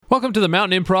Welcome to the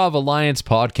Mountain Improv Alliance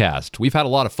podcast. We've had a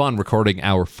lot of fun recording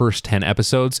our first 10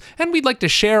 episodes, and we'd like to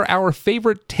share our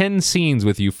favorite 10 scenes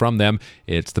with you from them.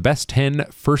 It's the best 10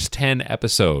 first 10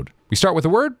 episode. We start with a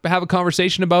word, have a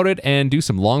conversation about it, and do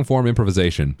some long-form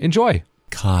improvisation. Enjoy.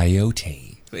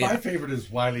 Coyote. My favorite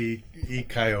is Wile E.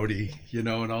 Coyote, and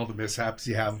all the mishaps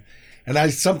you have. And I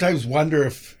sometimes wonder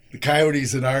if the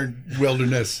coyotes in our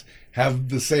wilderness have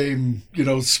the same,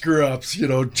 screw-ups,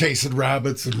 chasing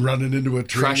rabbits and running into a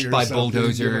tree. Crushed by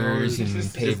bulldozers and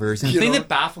pavers. And the thing that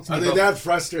baffles me are they that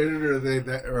frustrated or are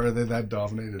they that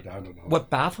dominated? I don't know. What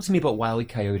baffles me about Wile E.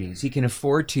 Coyote is he can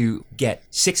afford to get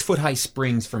 6-foot-high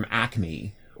springs from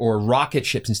Acme or rocket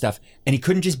ships and stuff, and he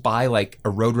couldn't just buy, like, a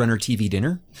Roadrunner TV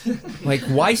dinner? Like,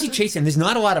 why is he chasing? There's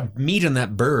not a lot of meat on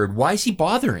that bird. Why is he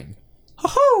bothering?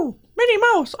 Ho-ho! Minnie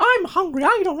Mouse, I'm hungry.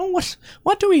 I don't know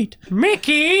what to eat.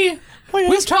 Mickey,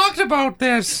 we've talked about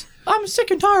this. I'm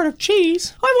sick and tired of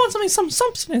cheese. I want some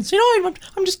substance.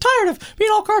 I'm just tired of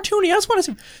being all cartoony. I just want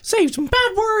to say some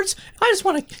bad words. I just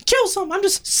want to kill some. I'm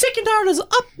just sick and tired of this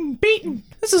up and beaten.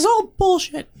 This is all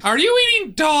bullshit. Are you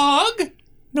eating dog?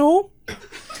 No.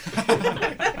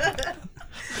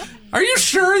 Are you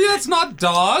sure that's not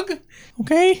dog?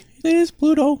 Okay, it is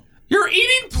Pluto. You're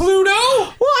eating Pluto?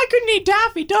 Well, I couldn't eat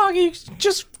Daffy Dog. He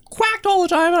just quacked all the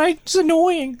time, and it's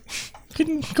annoying.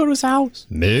 Couldn't go to his house.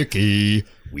 Mickey,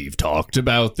 we've talked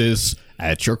about this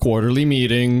at your quarterly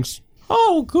meetings.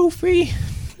 Oh, Goofy.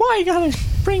 Why you gotta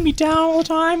bring me down all the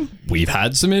time? We've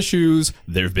had some issues.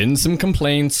 There've been some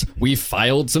complaints. We've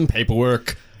filed some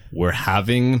paperwork. We're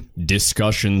having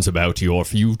discussions about your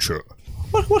future.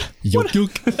 What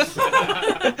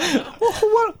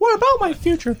about my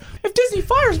future? If Disney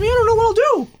fires me, I don't know what I'll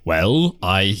do. Well,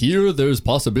 I hear there's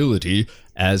possibility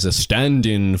as a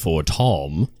stand-in for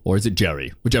Tom, or is it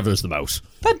Jerry? Whichever is the mouse.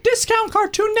 That discount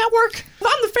Cartoon Network?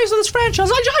 I'm the face of this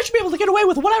franchise. I should be able to get away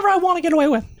with whatever I want to get away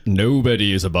with.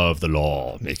 Nobody is above the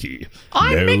law, Mickey.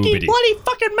 I'm Mickey Bloody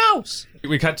fucking Mouse.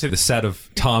 We cut to the set of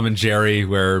Tom and Jerry,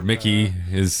 where Mickey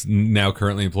is now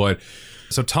currently employed.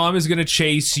 So Tom is going to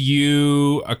chase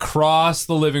you across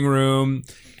the living room,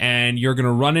 and you're going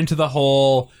to run into the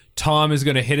hole. Tom is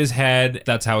going to hit his head.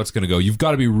 That's how it's going to go. You've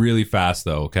got to be really fast,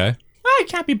 though, okay? I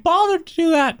can't be bothered to do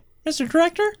that, Mr.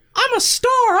 Director. I'm a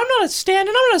star. I'm not a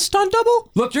stand-in. I'm not a stunt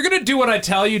double. Look, you're going to do what I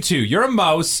tell you to. You're a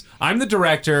mouse. I'm the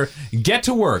director. Get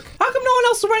to work. How come no one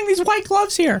else is wearing these white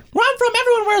gloves here? Where I'm from,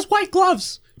 everyone wears white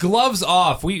gloves. Gloves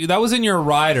off. That was in your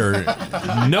rider.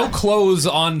 No clothes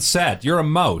on set. You're a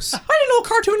mouse. I didn't know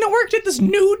Cartoon Network did this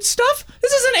nude stuff.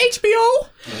 This isn't HBO.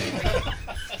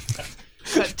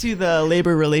 Cut to the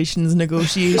labor relations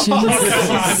negotiations.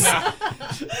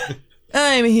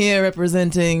 I'm here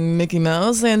representing Mickey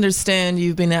Mouse. I understand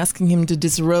you've been asking him to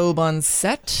disrobe on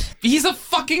set. He's a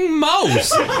fucking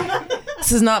mouse.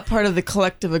 This is not part of the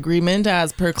collective agreement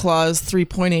as per clause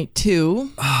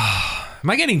 3.82. Am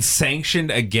I getting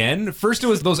sanctioned again? First it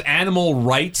was those animal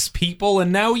rights people,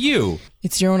 and now you.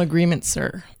 It's your own agreement,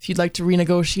 sir. If you'd like to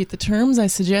renegotiate the terms, I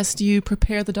suggest you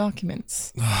prepare the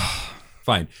documents.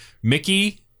 Fine.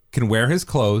 Mickey can wear his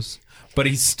clothes, but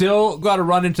he's still got to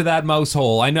run into that mouse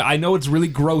hole. I know it's really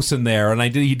gross in there, and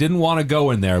he didn't want to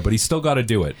go in there, but he's still got to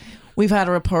do it. We've had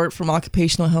a report from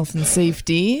Occupational Health and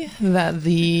Safety that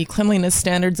the cleanliness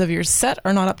standards of your set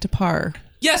are not up to par.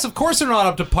 Yes, of course they're not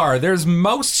up to par. There's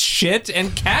mouse shit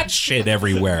and cat shit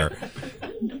everywhere.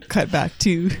 Cut back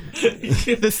to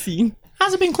the scene.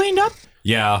 Has it been cleaned up?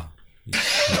 Yeah.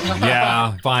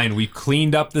 Yeah, fine. We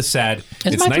cleaned up the set.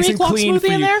 Is it's my nice 3 and o'clock clean smoothie for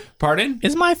in you. there? Pardon?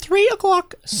 Is my 3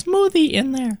 o'clock smoothie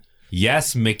in there?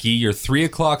 Yes, Mickey, your 3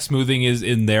 o'clock smoothing is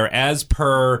in there as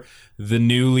per the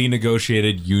newly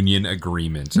negotiated union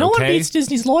agreement. No okay? one beats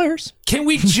Disney's lawyers. Can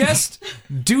we just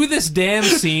do this damn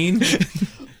scene?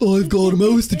 I've got a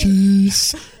mouse to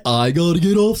chase. I gotta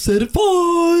get off set at 5.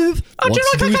 Oh, General,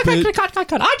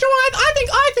 cut. I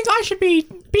think I should be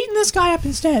beating this guy up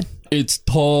instead. It's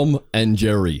Tom and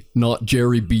Jerry, not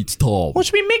Jerry beats Tom. Well, it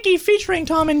should be Mickey featuring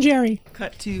Tom and Jerry.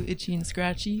 Cut to Itchy and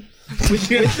Scratchy.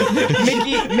 Mickey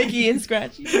and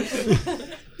Scratchy.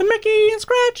 The Mickey and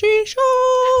Scratchy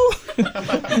Show.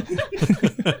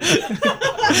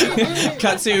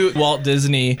 Cut to Walt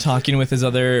Disney talking with his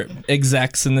other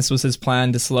execs, and this was his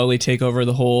plan to slowly take over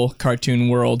the whole cartoon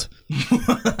world.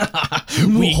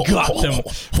 We got them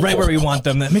right where we want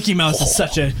them. That Mickey Mouse is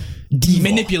such a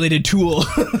manipulated tool.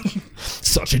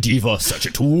 Such a diva, such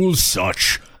a tool,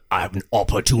 such an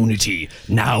opportunity.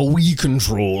 Now we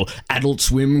control Adult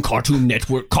Swim, Cartoon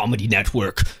Network, Comedy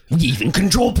Network. We even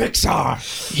control Pixar.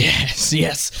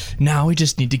 Yes. Now we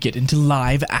just need to get into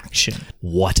live action.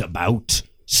 What about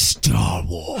Star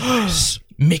Wars?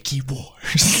 Mickey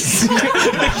Wars.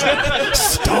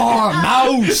 Star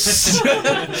mouse.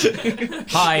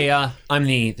 Hi, I'm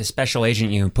the special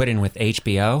agent you put in with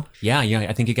HBO. Yeah,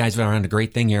 I think you guys are on a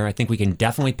great thing here. I think we can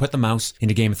definitely put the mouse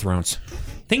into Game of Thrones. I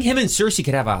think him and Cersei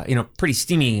could have a, pretty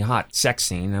steamy, hot sex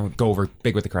scene. That would go over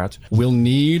big with the crowds. We'll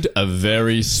need a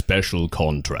very special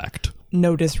contract.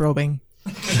 No disrobing.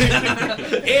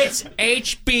 It's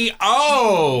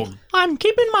HBO! I'm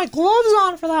keeping my gloves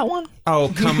on for that one.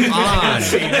 Oh, come on.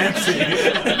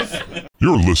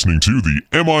 You're listening to the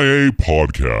MIA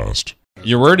Podcast.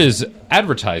 Your word is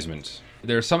advertisement.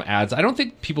 There are some ads. I don't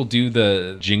think people do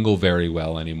the jingle very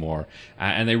well anymore.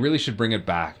 And they really should bring it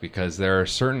back because there are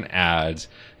certain ads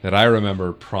that I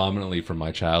remember prominently from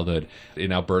my childhood.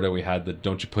 In Alberta, we had the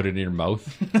 "Don't you put it in your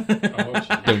mouth." Don't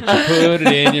you put it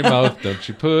in your mouth. Don't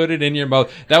you put it in your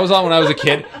mouth. That was on when I was a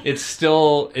kid. It's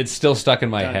still stuck in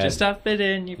my head. Don't just stuff it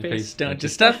in your face. Don't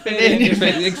just stuff it in your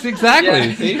face.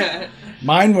 Exactly. See?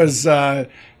 Mine was, I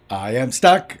am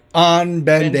stuck on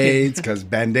Band-Aids because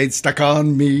Band-Aids stuck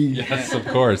on me. Yes, of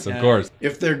course, of course.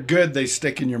 If they're good, they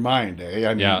stick in your mind, eh? I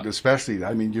mean, Yeah. especially,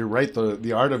 you're right,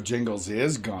 the art of jingles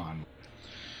is gone.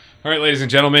 All right, ladies and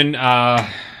gentlemen, I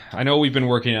know we've been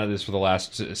working on this for the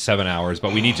last 7 hours,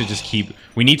 but we need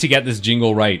to get this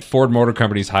jingle right. Ford Motor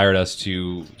Company's hired us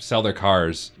to sell their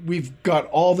cars. We've got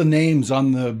all the names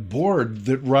on the board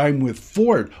that rhyme with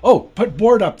Ford. Oh, put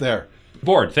board up there.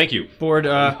 Board, thank you. Board,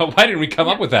 Why didn't we come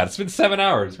up with that? It's been 7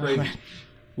 hours. Great.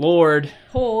 Lord.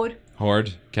 Horde.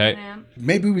 Horde, okay.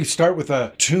 Maybe we start with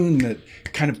a tune that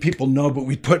kind of people know, but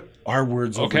we put our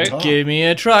words over Okay. top. Give me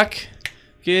a truck.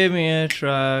 Give me a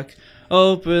truck.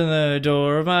 Open the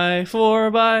door, my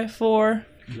 4x4.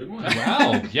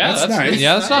 Wow. Yeah, That's nice.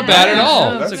 Yeah, that's not bad at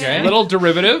all. That's okay. A little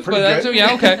derivative, but Pretty that's good.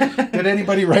 yeah, okay. Did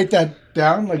anybody write that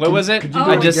down? Like, What was it? could you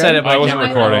do I it just again? said it, but I wasn't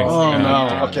can't recording. Oh, Yeah, no.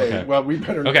 yeah, Okay. Well, we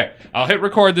better. Okay, I'll hit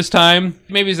record this time.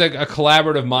 Maybe it's a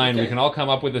collaborative mind. We can all come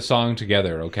up with a song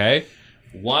together, okay?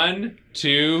 1,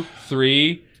 2,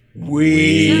 3.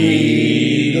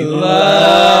 We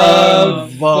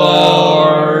love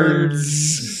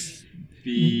Fords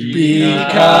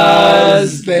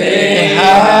because they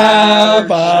have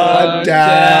a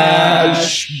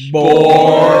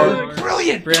dashboard.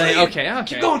 Brilliant. Okay.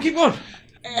 Keep going.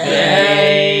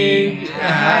 They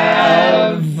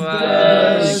have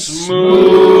the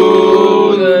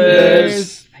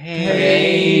smoothest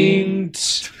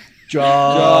paint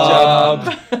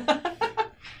job.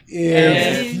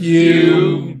 If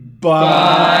you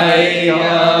buy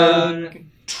a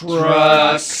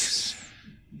truck,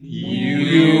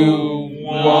 you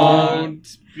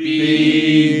won't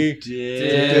be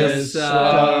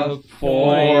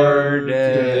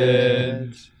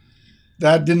disappointed.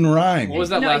 That didn't rhyme. What was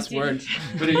that No, last it word?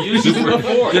 But it uses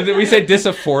before. Did we say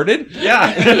disafforded?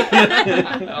 Yeah.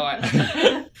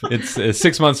 It's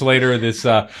 6 months later. This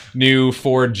new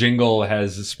Ford jingle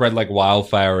has spread like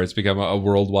wildfire. It's become a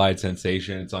worldwide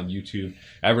sensation. It's on YouTube.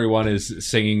 Everyone is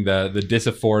singing the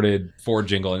disafforded Ford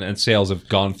jingle, and sales have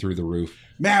gone through the roof.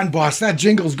 Man, boss, that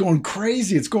jingle's going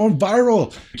crazy. It's going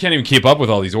viral. We can't even keep up with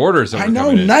all these orders. That I are know.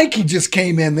 coming in. Nike just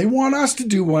came in. They want us to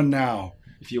do one now.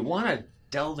 If you want to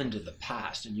delve into the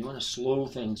past and you want to slow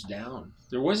things down,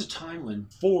 there was a time when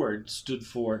Ford stood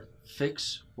for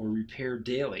fix or repair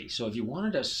daily. So if you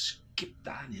wanted to skip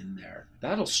that in there,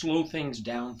 that'll slow things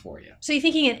down for you. So you're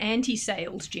thinking an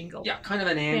anti-sales jingle? Yeah, kind of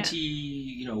an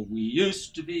anti, we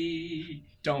used to be.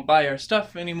 Don't buy our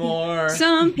stuff anymore.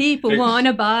 Some people want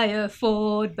to buy a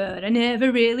Ford, but I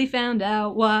never really found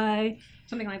out why.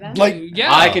 Something like that. Like,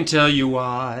 Yeah. I can tell you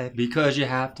why. Because you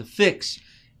have to fix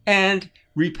and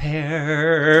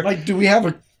repair. do we have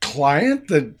a client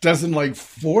that doesn't like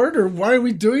Ford, or why are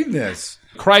we doing this?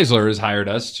 Chrysler has hired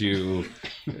us to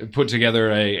put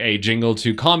together a jingle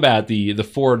to combat the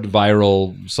Ford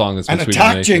viral song that's been An sweeping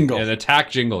attack the nation. jingle. An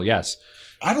attack jingle, yes.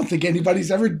 I don't think anybody's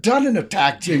ever done an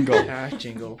attack jingle.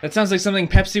 Jingle. That sounds like something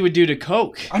Pepsi would do to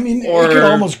Coke. I mean, Or- it could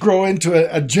almost grow into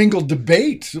a jingle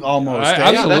debate almost. I- eh?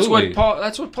 Yeah, Absolutely.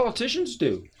 that's what politicians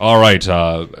do. All right,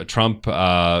 Trump,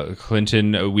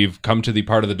 Clinton, we've come to the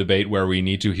part of the debate where we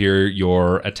need to hear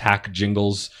your attack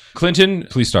jingles. Clinton,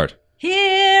 please start.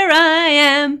 Here I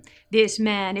am. This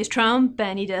man is Trump,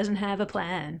 and he doesn't have a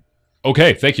plan.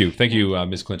 Okay, thank you,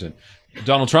 Ms. Clinton.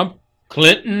 Donald Trump.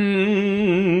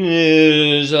 Clinton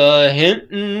is a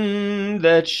hinting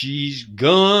that she's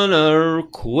gonna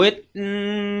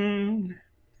quittin',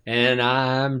 and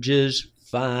I'm just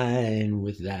fine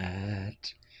with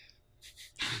that.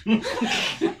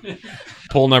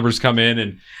 Poll numbers come in,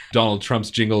 and Donald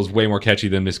Trump's jingle is way more catchy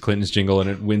than Miss Clinton's jingle, and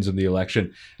it wins him the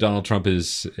election. Donald Trump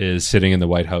is sitting in the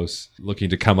White House, looking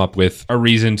to come up with a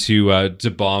reason to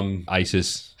bomb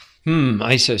ISIS.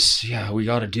 ISIS. Yeah, we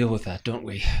got to deal with that, don't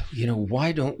we? You know,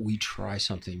 why don't we try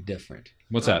something different?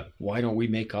 What's that? Why don't we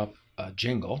make up a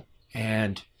jingle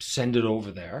and send it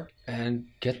over there and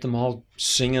get them all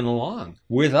singing along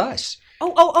with us?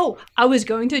 Oh, I was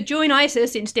going to join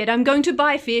ISIS. Instead, I'm going to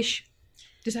buy fish.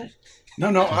 Does that...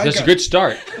 No, That's a good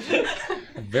start.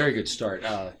 A very good start.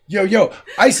 Yo,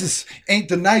 ISIS ain't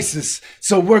the nicest,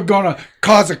 so we're gonna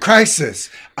cause a crisis.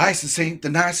 ISIS ain't the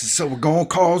nicest, so we're gonna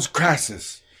cause a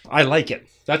crisis. I like it.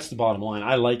 That's the bottom line.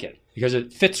 I like it because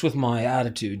it fits with my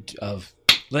attitude of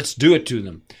let's do it to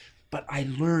them. But I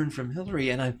learned from Hillary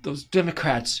and those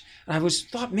Democrats, and I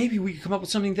thought maybe we could come up with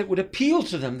something that would appeal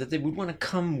to them, that they would want to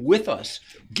come with us,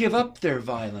 give up their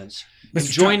violence, and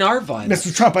join our violence.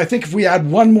 Mr. Trump, I think if we add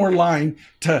one more line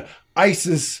to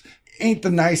ISIS ain't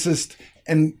the nicest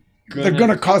and they're going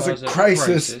to cause a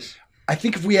crisis, I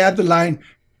think if we add the line,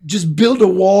 just build a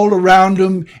wall around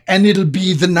them and it'll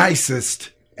be the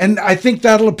nicest. And I think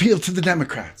that'll appeal to the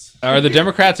Democrats. Are the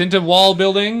Democrats into wall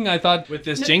building? I thought With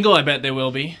this jingle, I bet they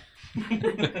will be.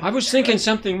 I was thinking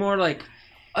something more like,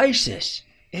 ISIS,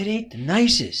 it ain't the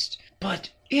nicest,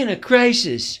 but in a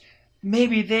crisis,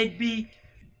 maybe they'd be...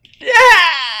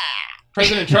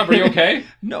 President Trump, are you okay?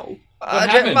 No.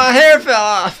 happened? My hair fell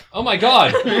off. Oh my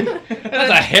God. That's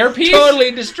a hairpiece?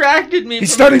 Totally distracted me.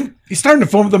 He's starting to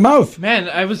foam at the mouth. Man,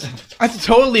 I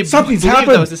totally Something's believed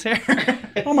happened. that was his hair.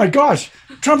 Oh my gosh.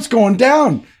 Trump's going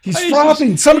down. He's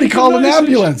frothing. Somebody call an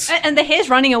ambulance. And the hair's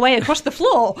running away across the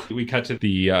floor. We cut to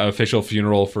the official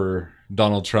funeral for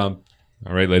Donald Trump.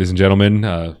 All right, ladies and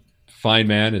gentlemen, fine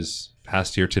man is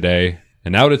passed here today.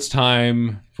 And now it's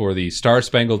time for the Star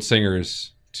Spangled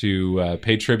Singers to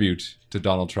pay tribute to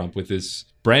Donald Trump with this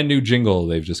brand new jingle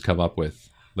they've just come up with.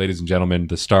 Ladies and gentlemen,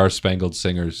 the Star Spangled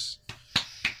Singers.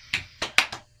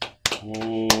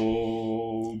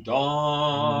 Oh,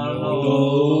 Donald,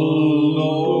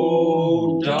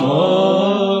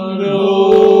 Donald,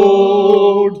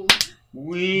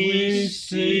 we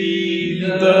see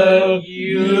that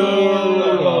you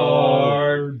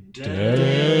are dead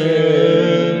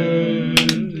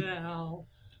now.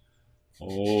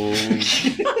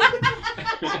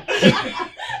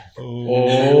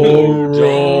 Oh,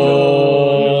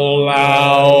 roll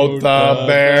out the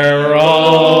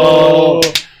barrel.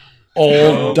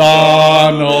 Old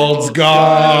Donald's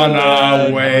gone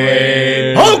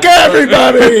away. Poke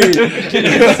everybody!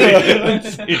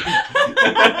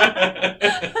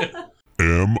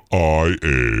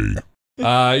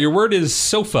 MIA. Your word is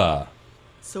sofa.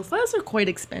 Sofas are quite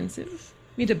expensive.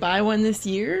 We had to buy one this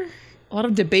year. A lot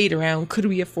of debate around could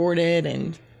we afford it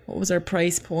and what was our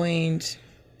price point.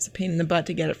 It's a pain in the butt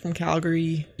to get it from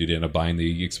Calgary. You didn't end up buying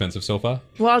the expensive sofa?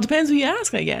 Well, it depends who you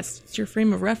ask, I guess. It's your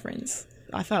frame of reference.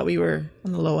 I thought we were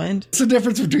on the low end. What's the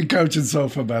difference between couch and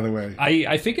sofa, by the way?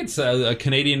 I think it's a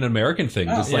Canadian-American thing.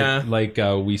 Just like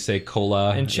we say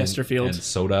cola In Chesterfield. and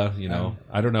soda, you know.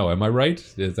 I don't know. Am I right?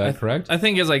 Is that correct? I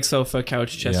think it's like sofa,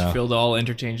 couch, Chesterfield, all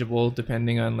interchangeable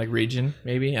depending on like region,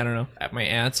 maybe. I don't know. At my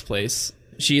aunt's place,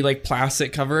 she like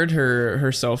plastic covered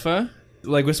her sofa.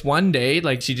 Like this one day,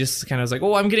 like she just kind of was like,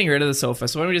 "Oh, I'm getting rid of the sofa,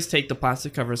 so why don't we just take the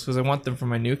plastic covers because I want them for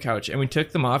my new couch?" And we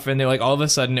took them off, and they like all of a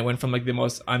sudden it went from like the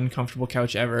most uncomfortable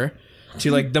couch ever to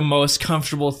like the most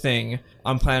comfortable thing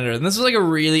on planet Earth. And this was like a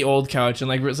really old couch, and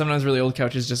like sometimes really old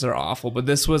couches just are awful, but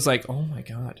this was like, oh my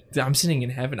god, I'm sitting in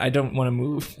heaven. I don't want to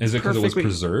move. Is it because it was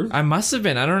preserved? I must have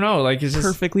been. I don't know. Like it's just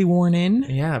Perfectly worn in.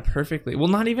 yeah, perfectly. Well,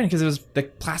 not even because it was the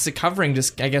plastic covering.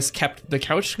 Just I guess kept the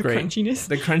couch great. Crunchiness.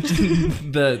 The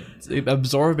crunchy, the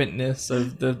absorbentness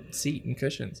of the seat and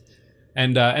cushions.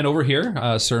 And over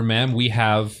here, sir, ma'am, we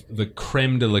have the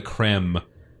creme de la creme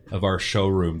of our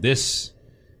showroom. This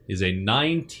is a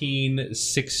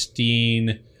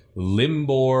 1916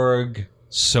 Limborg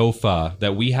sofa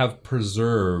that we have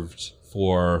preserved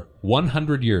for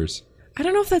 100 years. I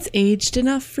don't know if that's aged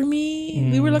enough for me.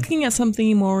 We were looking at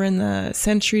something more in the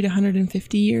century to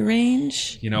 150 year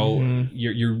range. You know,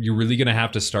 you're really going to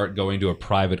have to start going to a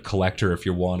private collector if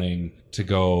you're wanting to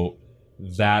go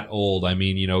that old. I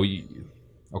mean, you know,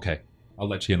 okay, I'll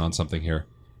let you in on something here.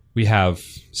 We have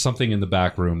something in the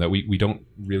back room that we don't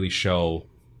really show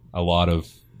a lot of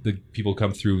the people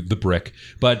come through the brick,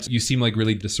 but you seem like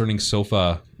really discerning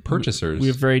sofa purchasers. We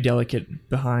have very delicate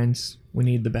behinds. We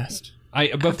need the best.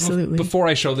 Absolutely. Before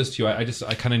I show this to you, I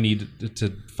kind of need to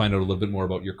find out a little bit more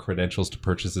about your credentials to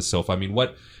purchase this sofa. I mean,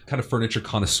 what kind of furniture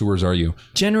connoisseurs are you?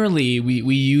 Generally,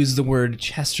 we use the word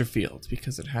Chesterfield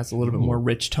because it has a little bit more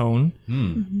rich tone.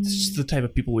 It's just the type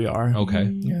of people we are. Okay.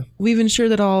 Yeah. We've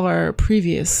ensured that all of our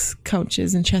previous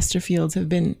couches and Chesterfields have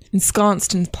been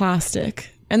ensconced in plastic.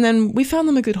 And then we found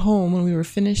them a good home when we were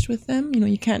finished with them. You know,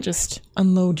 you can't just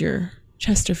unload your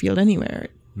Chesterfield anywhere.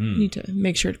 You need to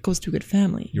make sure it goes to a good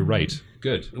family. You're right.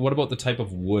 Good. What about the type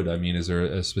of wood? I mean, is there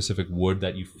a specific wood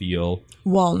that you feel?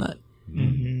 Walnut.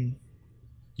 Mm-hmm.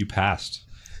 You passed.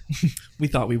 We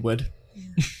thought we would.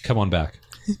 Come on back.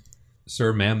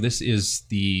 Sir, ma'am, this is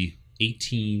the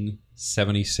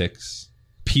 1876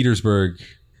 Petersburg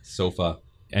sofa.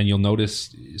 And you'll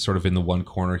notice sort of in the one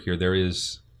corner here, there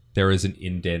is an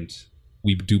indent.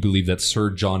 We do believe that Sir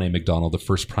John A. Macdonald, the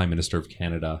first Prime Minister of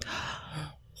Canada,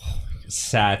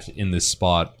 sat in this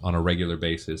spot on a regular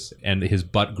basis, and his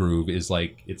butt groove is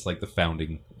like the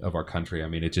founding of our country. I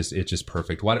mean, it's just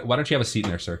perfect. Why don't you have a seat in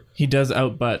there, sir? He does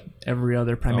outbutt every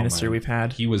other prime minister we've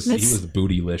had. He was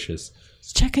bootylicious.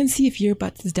 Let's check and see if your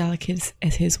butt's as delicate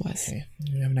as his was. Okay,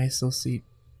 you have a nice little seat.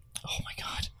 Oh my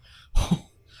god.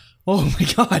 Oh my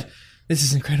god. This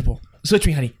is incredible. Switch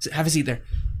me, honey. Have a seat there.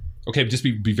 Okay, just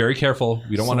be very careful.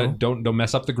 We don't want to don't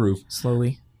mess up the groove.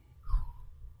 Slowly.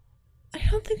 I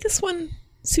don't think this one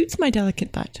suits my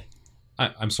delicate butt.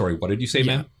 I'm sorry, what did you say,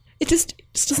 ma'am? It just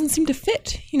doesn't seem to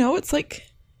fit. You know, it's like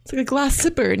a glass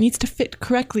zipper. It needs to fit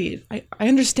correctly. I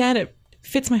understand it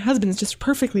fits my husband's just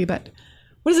perfectly, but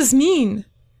what does this mean?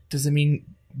 Does it mean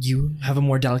you have a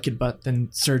more delicate butt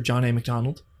than Sir John A.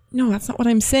 Macdonald? No, that's not what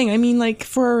I'm saying. I mean, like,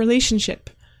 for our relationship.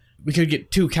 We could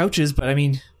get 2 couches, but I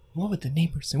mean, what would the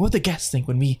neighbors think? What would the guests think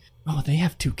when they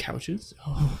have 2 couches?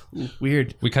 Oh,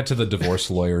 weird. We cut to the divorce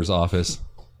lawyer's office.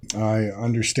 I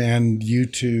understand you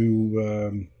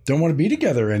two don't want to be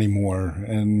together anymore.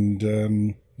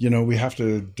 And, we have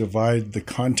to divide the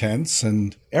contents.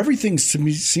 And everything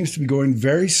seems to be going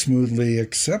very smoothly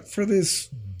except for this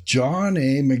John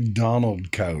A.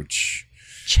 Macdonald couch.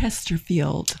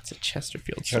 Chesterfield. It's a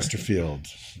Chesterfield. Chesterfield.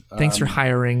 Thanks for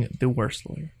hiring the worst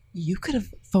lawyer. You could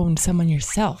have phoned someone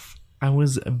yourself. I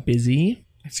was busy.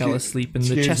 I fell asleep in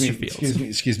the Chesterfield.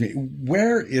 Excuse me.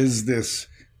 Where is this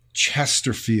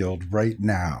Chesterfield right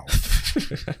now?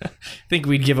 Think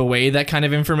we'd give away that kind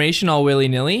of information all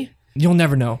willy-nilly? You'll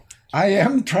never know. I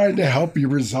am trying to help you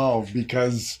resolve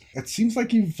because it seems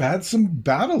like you've had some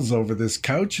battles over this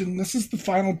couch, and this is the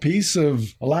final piece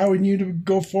of allowing you to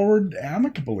go forward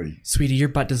amicably. Sweetie, your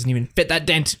butt doesn't even fit that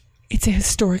dent. It's a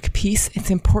historic piece. It's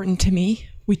important to me.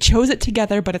 We chose it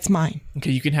together, but it's mine.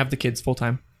 Okay, you can have the kids full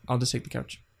time. I'll just take the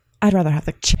couch. I'd rather have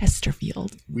the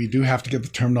Chesterfield. We do have to get the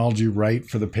terminology right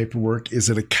for the paperwork. Is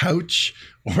it a couch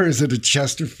or is it a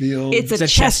Chesterfield? It's a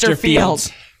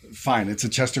Chesterfield. Fine, it's a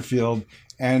Chesterfield.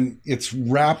 And it's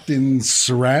wrapped in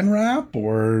saran wrap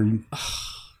or...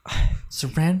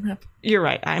 Saran wrap? You're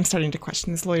right. I'm starting to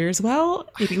question this lawyer as well.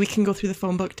 Maybe we can go through the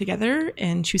phone book together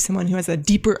and choose someone who has a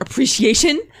deeper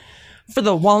appreciation for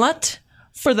the walnut,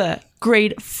 for the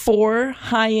grade 4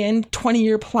 high-end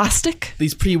 20-year plastic.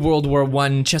 These pre-World War I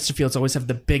Chesterfields always have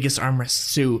the biggest armrests.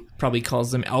 Sue probably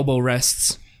calls them elbow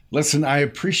rests. Listen, I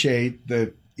appreciate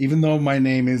that even though my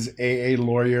name is AA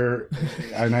Lawyer,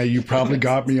 I know you probably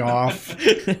got me off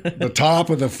the top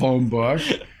of the phone book,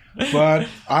 but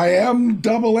I am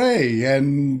AA,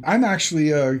 and I'm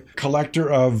actually a collector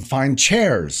of fine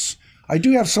chairs. I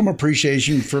do have some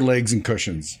appreciation for legs and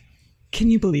cushions.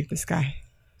 Can you believe this guy?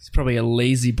 He's probably a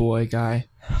lazy boy guy.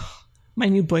 My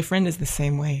new boyfriend is the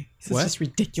same way. This is just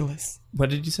ridiculous. What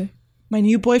did you say? My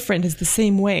new boyfriend is the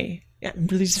same way. I'm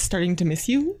really just starting to miss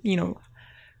you. You know,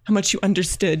 how much you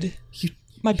understood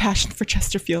my passion for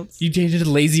Chesterfields. You dated a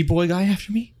lazy boy guy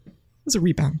after me? It was a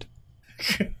rebound.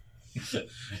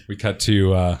 We cut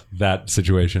to that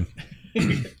situation.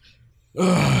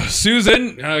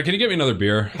 Susan, can you get me another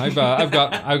beer? I've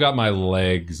got my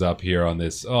legs up here on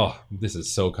this. Oh, this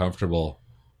is so comfortable.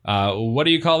 What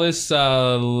do you call this?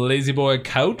 Lazy boy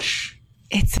couch?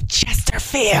 It's a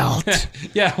Chesterfield.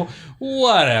 Yeah,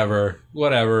 whatever.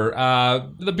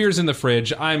 The beer's in the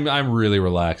fridge. I'm really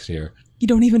relaxed here. You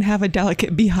don't even have a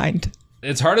delicate behind.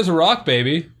 It's hard as a rock,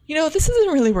 baby. You know, this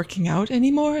isn't really working out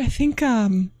anymore. I think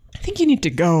you need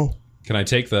to go. Can I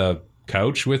take the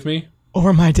couch with me?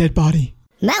 Or my dead body.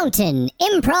 Mountain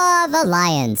Improv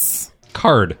Alliance.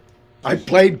 Card. I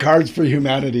played Cards for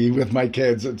Humanity with my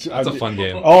kids. It's a fun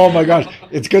game. Oh my gosh.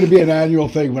 It's going to be an annual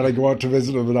thing when I go out to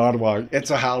visit them in Ottawa. It's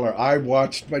a howler. I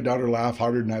watched my daughter laugh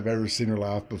harder than I've ever seen her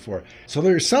laugh before. So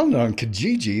they're selling on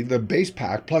Kijiji, the base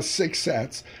pack plus 6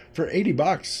 sets for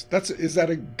 $80. Is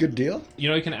that a good deal? You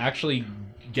know, you can actually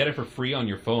get it for free on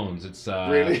your phones. It's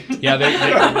really? Yeah,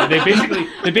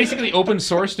 they basically open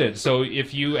sourced it. So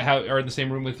if you are in the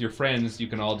same room with your friends, you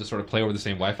can all just sort of play over the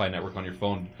same Wi-Fi network on your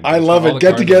phone. I love it.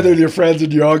 Get together with your friends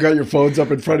and you all got your phones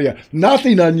up in front of you.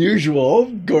 Nothing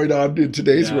unusual going on in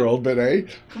today's world, but hey.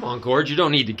 Come on, Gord, you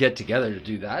don't need to get together to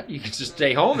do that. You can just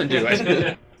stay home and do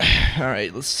it. All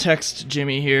right, let's text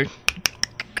Jimmy here.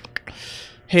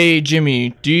 Hey, Jimmy,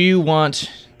 do you want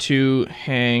to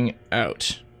hang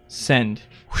out? Send.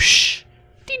 Whoosh.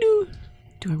 Dee-doo.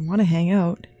 Do I want to hang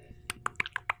out?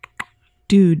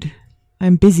 Dude,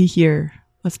 I'm busy here.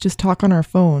 Let's just talk on our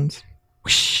phones.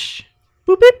 Whoosh.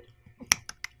 Boop it.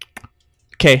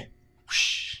 Okay.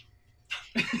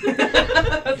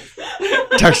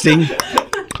 Texting.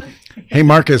 Hey,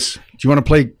 Marcus, do you want to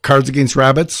play Cards Against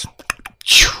Rabbits?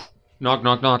 Knock,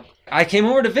 knock, knock. I came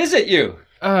over to visit you.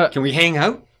 Can we hang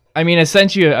out? I mean, I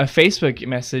sent you a Facebook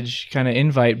message kind of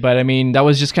invite, but I mean, that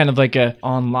was just kind of like a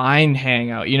online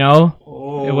hangout, you know?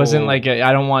 Oh. It wasn't like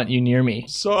I don't want you near me.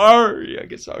 Sorry, I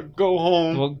guess I'll go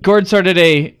home. Well, Gord started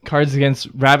a Cards Against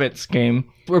Rabbits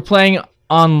game. We're playing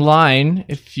online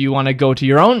if you want to go to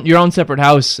your own separate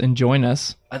house and join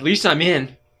us. At least I'm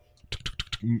in.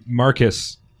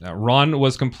 Marcus, Ron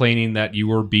was complaining that you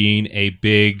were being a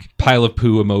big pile of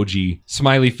poo emoji,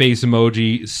 smiley face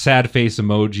emoji, sad face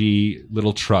emoji,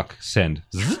 little truck. Send.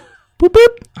 Boop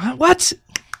boop. What?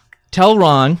 Tell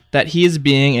Ron that he is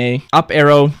being a up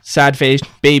arrow, sad face,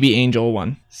 baby angel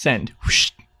one. Send.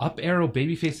 Whoosh. Up arrow,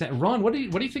 baby face. Ron, what do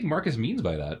you think Marcus means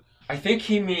by that? I think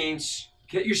he means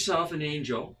get yourself an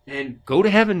angel and go to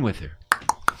heaven with her.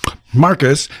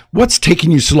 Marcus, what's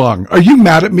taking you so long? Are you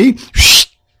mad at me?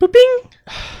 Booping.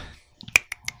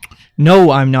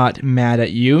 No, I'm not mad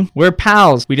at you. We're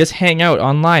pals. We just hang out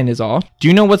online is all. Do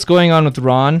you know what's going on with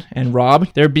Ron and Rob?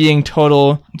 They're being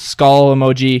total skull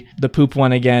emoji, the poop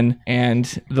one again,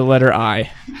 and the letter I.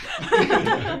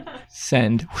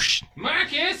 Send. Whoosh.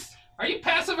 Marcus, are you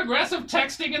passive-aggressive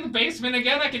texting in the basement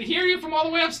again? I can hear you from all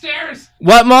the way upstairs.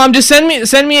 What, Mom? Just send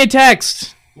me a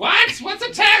text. What? What's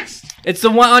a text? It's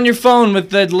the one on your phone with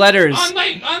the letters.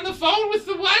 On the phone with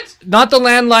the what? Not the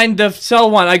landline, the cell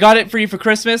one. I got it for you for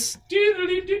Christmas.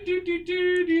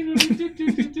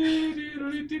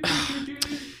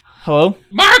 Hello?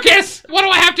 Marcus! What do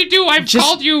I have to do? I've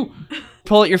called you.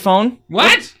 Pull out your phone.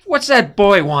 What? What's that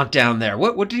boy want down there?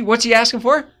 What's he asking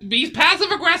for? He's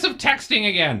passive-aggressive texting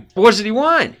again. What does he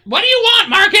want? What do you want,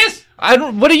 Marcus?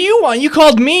 What do you want? You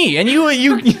called me, and you.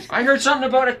 I heard something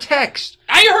about a text.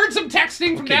 I heard some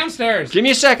texting from downstairs. Give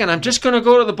me a second. I'm just gonna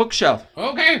go to the bookshelf.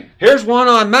 Okay. Here's one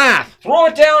on math. Throw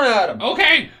it down at him.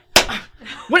 Okay.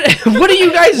 What are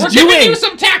you guys We're doing? We're giving you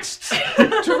some texts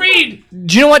to read.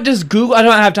 Do you know what? Just Google. I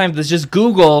don't have time for this. Just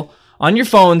Google on your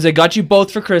phones. I got you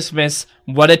both for Christmas.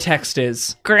 What a text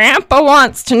is. Grandpa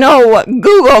wants to know what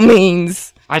Google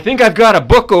means. I think I've got a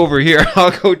book over here.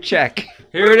 I'll go check.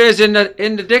 Here it is in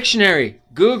the dictionary.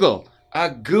 Google. A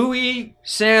gooey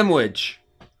sandwich.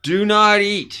 Do not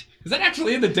eat. Is that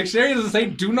actually in the dictionary? Does it say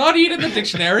do not eat in the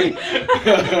dictionary?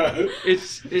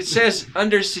 It says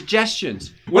under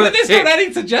suggestions. When did they start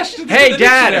adding suggestions? Hey, to the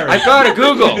Dad, dictionary? I've got a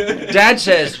Google. Dad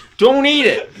says, don't eat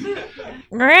it.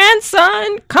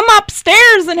 Grandson, come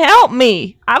upstairs and help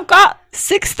me. I've got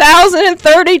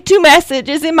 6,032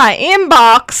 messages in my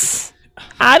inbox.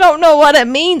 I don't know what it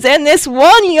means, and this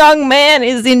one young man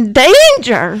is in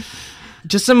danger.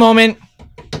 Just a moment.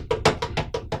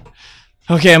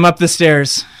 Okay, I'm up the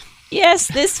stairs. Yes,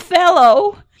 this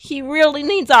fellow. He really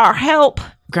needs our help.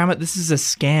 Grandma, this is a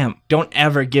scam. Don't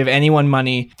ever give anyone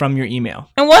money from your email.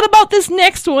 And what about this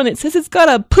next one? It says it's got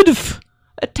a pudf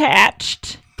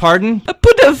attached. Pardon? A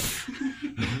pudf.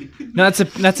 No, that's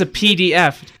a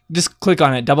PDF. Just click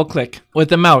on it. Double click with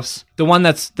the mouse. The one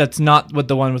that's not with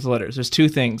the one with the letters. There's two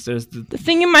things. There's the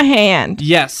thing in my hand.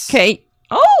 Yes. Okay.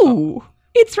 Oh,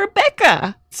 it's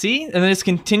Rebecca. See? And then just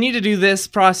continue to do this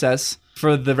process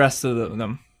for the rest of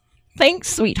them.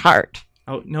 Thanks, sweetheart.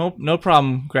 Oh, no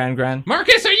problem, Gran.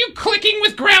 Marcus, are you clicking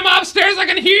with Grandma upstairs? I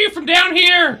can hear you from down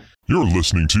here. You're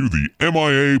listening to the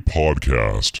MIA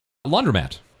Podcast.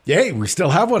 Laundromat. Yay, we still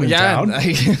have one in town.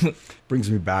 Yeah.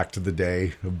 Brings me back to the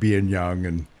day of being young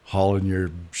and hauling your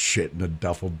shit in a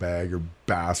duffel bag or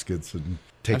baskets and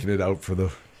taking it out for the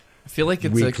I feel like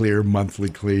it's weekly or monthly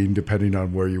clean, depending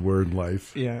on where you were in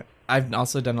life. Yeah. I've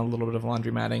also done a little bit of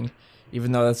laundry matting,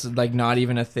 even though that's like not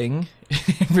even a thing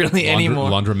really anymore.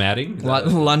 Laundromatting?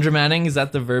 Laundromatting, is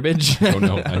that the verbiage? Oh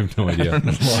no, I have no idea.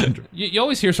 You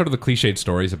always hear sort of the cliched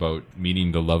stories about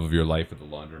meeting the love of your life at the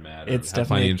laundromat. It's definitely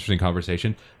definitely an interesting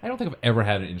conversation. I don't think I've ever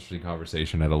had an interesting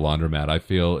conversation at a laundromat. I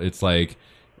feel it's like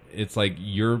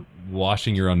you're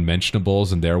washing your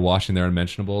unmentionables and they're washing their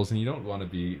unmentionables, and you don't want to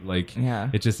be like. Yeah.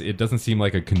 It doesn't seem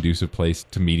like a conducive place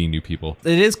to meeting new people.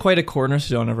 It is quite a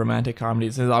cornerstone of romantic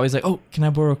comedies. It's always like, oh, can I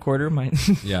borrow a quarter?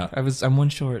 Yeah. I'm one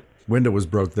short. Window was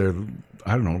broke there,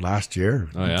 I don't know, last year.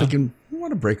 Oh, yeah? I'm thinking, who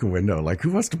want to break a window? Like, who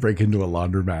wants to break into a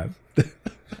laundromat?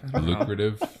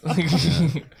 Lucrative.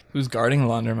 Who's guarding a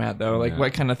laundromat though? Like, Yeah.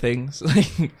 what kind of things?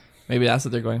 Maybe that's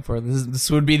what they're going for. This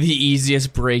would be the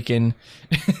easiest break-in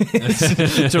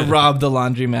to rob the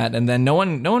laundromat, and then no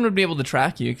one would be able to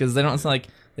track you because they don't. It's not like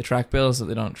they track bills, so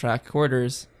they don't track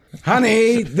quarters.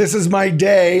 Honey, this is my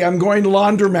day. I'm going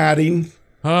laundromatting.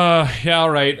 Yeah, all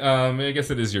right. I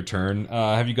guess it is your turn.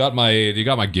 Have you got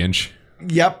my Ginch?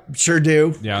 Yep, sure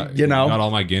do. Yeah, you know, not all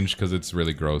my Ginch because it's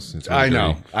really gross. It's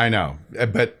really I know,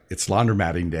 but it's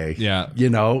laundromatting day. Yeah, you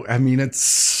know, I mean, it's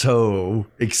so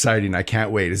exciting. I can't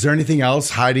wait. Is there anything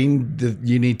else hiding that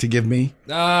you need to give me?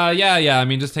 Yeah. I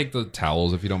mean, just take the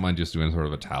towels if you don't mind. Just doing sort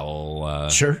of a towel.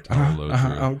 Sure. Towel load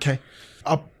through. Okay.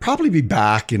 I'll probably be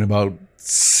back in about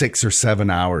 6 or 7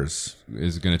 hours.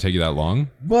 Is it going to take you that long?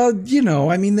 Well, you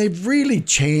know, I mean, they've really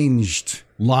changed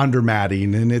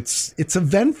laundromatting, and it's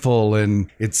eventful and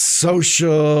it's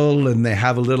social, and they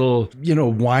have a little, you know,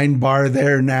 wine bar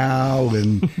there now,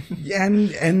 and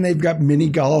and they've got mini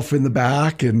golf in the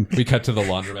back. And we cut to the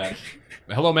laundromat.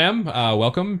 Hello, ma'am.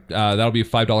 Welcome. That'll be a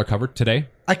 $5 cover today.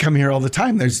 I come here all the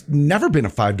time. There's never been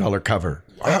a $5 cover.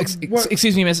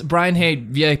 Excuse me, miss. Brian Hay,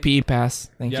 VIP pass.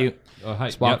 Thank you. Hi.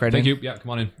 Just walk right thank in. you. Yeah, come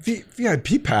on in.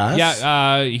 VIP pass?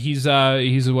 Yeah, he's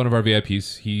one of our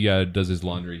VIPs. He does his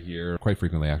laundry here quite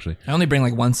frequently, actually. I only bring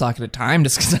like one sock at a time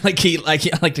just because I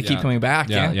like to keep coming back.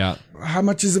 Yeah. How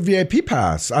much is a VIP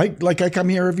pass? I come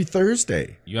here every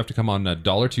Thursday. You have to come on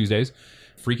 $1 Tuesdays,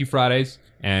 Freaky Fridays,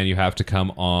 and you have to come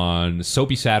on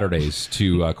Soapy Saturdays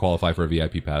to qualify for a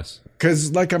VIP pass.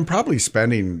 Because, I'm probably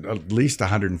spending at least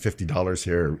 $150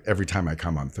 here every time I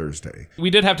come on Thursday. We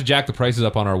did have to jack the prices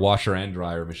up on our washer and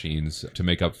dryer machines to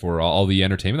make up for all the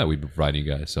entertainment that we've been providing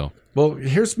you guys. So, well,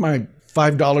 here's my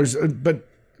 $5, but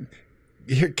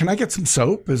here, can I get some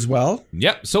soap as well?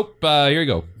 Yep, soap. Here you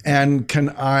go. And can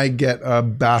I get a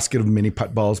basket of mini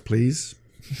putt balls, please?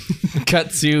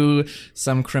 Cut to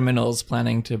some criminals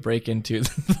planning to break into the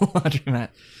laundromat.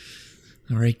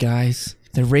 All right, guys.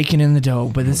 They're raking in the dough,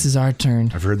 but this is our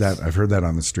turn. I've heard that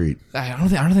on the street. I don't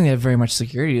think they have very much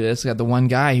security to this. We got the one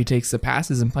guy who takes the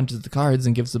passes and punches the cards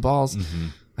and gives the balls. Mm-hmm.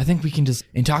 I think we can just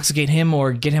intoxicate him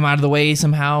or get him out of the way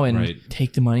somehow and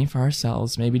take the money for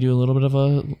ourselves. Maybe do a little bit of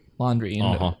a laundry.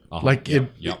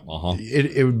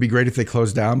 It would be great if they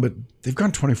closed down, but they've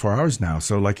gone 24 hours now,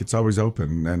 so it's always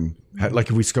open. And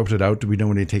if we scoped it out, do we know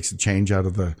when he takes the change out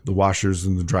of the washers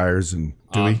and the dryers? And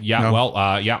do we? Yeah, no? well,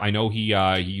 I know he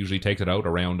usually takes it out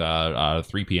around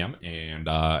 3 p.m. and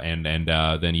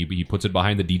then he puts it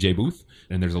behind the DJ booth,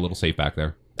 and there's a little safe back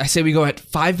there. I say we go at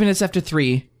 5 minutes after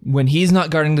 3 when he's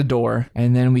not guarding the door,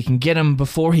 and then we can get him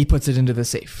before he puts it into the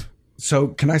safe. So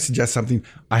can I suggest something?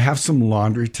 I have some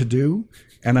laundry to do,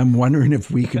 and I'm wondering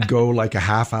if we could go a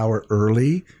half hour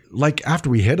early. After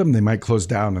we hit them, they might close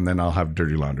down, and then I'll have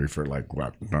dirty laundry for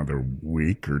another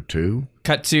week or two.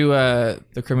 Cut to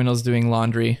the criminals doing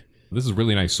laundry. This is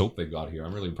really nice soap they've got here.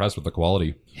 I'm really impressed with the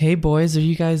quality. Hey boys, are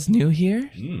you guys new here?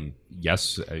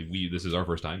 Yes, this is our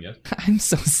first time, yes. I'm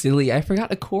so silly. I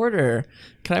forgot a quarter.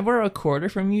 Can I borrow a quarter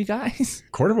from you guys?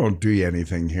 Quarter won't do you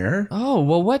anything here. Oh,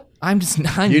 well, what?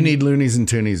 You need loonies and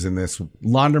toonies in this.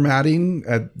 Laundromatting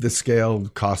at this scale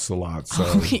costs a lot, so.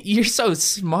 Oh, you're so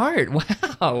smart.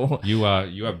 Wow. You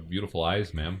have beautiful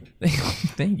eyes, ma'am.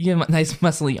 Thank you. Nice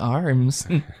muscly arms.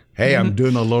 Hey, I'm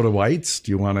doing a load of whites.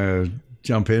 Do you want to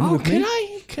jump in with me?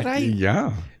 Could I?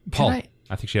 Yeah. Paul,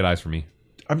 I think she had eyes for me.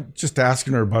 I'm just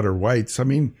asking her about her whites. I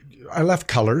mean, I left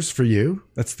colors for you.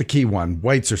 That's the key one.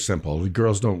 Whites are simple. The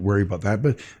girls don't worry about that.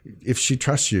 But if she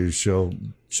trusts you, she'll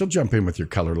jump in with your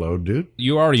color load, dude.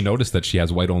 You already noticed that she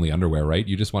has white-only underwear, right?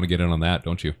 You just want to get in on that,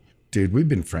 don't you? Dude, we've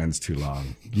been friends too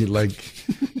long.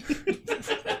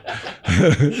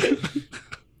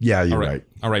 Yeah, you're right.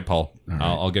 All right, Paul. All right.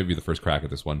 I'll give you the first crack at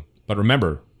this one. But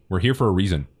remember, we're here for a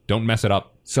reason. Don't mess it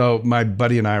up. So my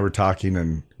buddy and I were talking,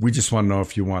 and we just want to know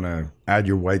if you want to add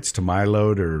your whites to my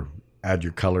load or add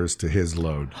your colors to his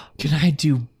load. Can I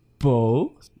do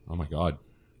both? Oh my God.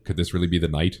 Could this really be the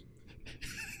night?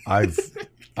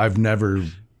 I've never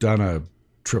done a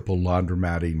triple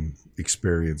laundromatting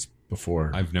experience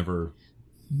before. I've never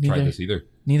tried this either.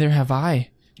 Neither have I.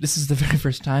 This is the very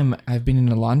first time I've been in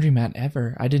a laundromat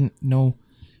ever. I didn't know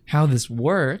how this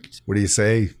worked. What do you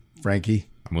say, Frankie?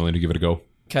 I'm willing to give it a go.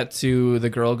 Cut to the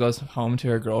girl goes home to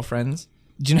her girlfriends.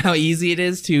 Do you know how easy it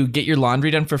is to get your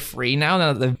laundry done for free now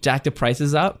that they've jacked the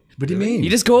prices up? What do you mean? You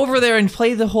just go over there and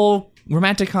play the whole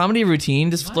romantic comedy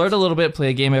routine. Just flirt a little bit,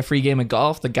 play a free game of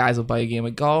golf. The guys will buy a game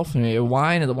of golf and a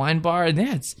wine at the wine bar. And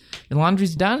yeah, your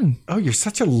laundry's done. Oh, you're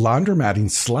such a laundromatting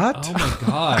slut. Oh my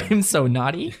God. I'm so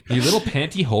naughty. You little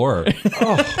panty whore.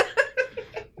 Oh.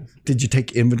 Did you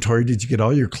take inventory? Did you get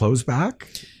all your clothes back?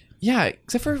 Yeah,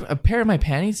 except for a pair of my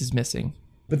panties is missing.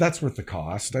 But that's worth the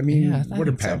cost. I mean, Yeah, I what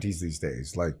are think so. panties these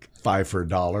days? Like $5 for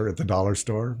 $1 at the dollar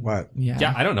store? What?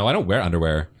 Yeah, I don't know. I don't wear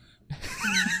underwear.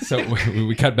 So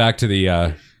we cut back to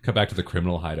the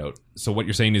criminal hideout. So what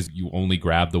you're saying is you only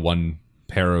grabbed the one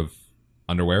pair of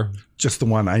underwear? Just the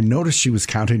one. I noticed she was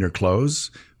counting her clothes.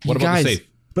 What about guys, the safe?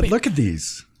 But look at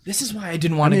these. This is why I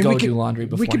didn't want to I mean, go we could- do laundry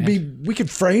We beforehand. could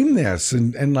frame this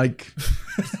and like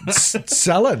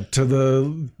sell it to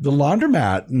the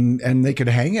laundromat and they could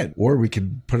hang it, or we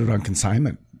could put it on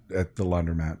consignment at the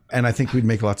laundromat. And I think we'd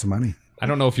make lots of money. I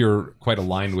don't know if you're quite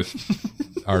aligned with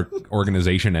our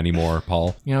organization anymore,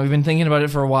 Paul. You know, we've been thinking about it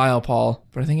for a while, Paul,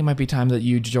 but I think it might be time that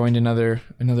you joined another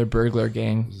burglar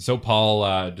gang. So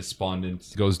Paul,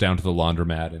 despondent, goes down to the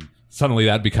laundromat, and suddenly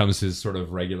that becomes his sort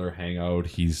of regular hangout.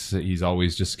 He's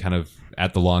always just kind of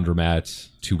at the laundromat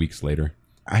 2 weeks later.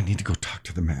 I need to go talk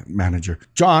to the manager.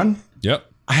 John, Yep.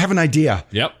 I have an idea.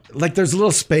 Yep. Like there's a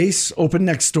little space open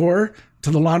next door to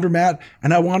the laundromat,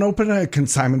 and I want to open a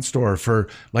consignment store for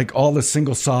like all the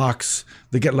single socks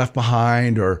that get left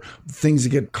behind, or things that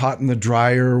get caught in the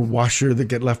dryer washer that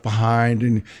get left behind,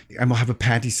 and we'll have a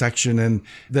panty section, and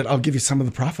that I'll give you some of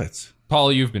the profits.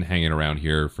 Paul, you've been hanging around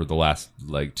here for the last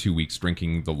 2 weeks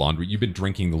drinking the laundry. You've been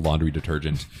drinking the laundry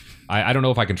detergent. I don't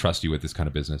know if I can trust you with this kind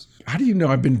of business. How do you know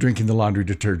I've been drinking the laundry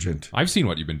detergent? I've seen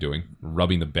what you've been doing,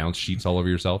 rubbing the bounce sheets all over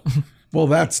yourself. Well,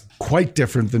 that's quite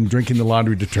different than drinking the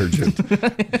laundry detergent.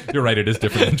 You're right, it is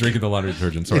different than drinking the laundry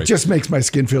detergent. Sorry. It just makes my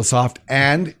skin feel soft,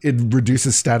 and it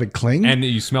reduces static cling. And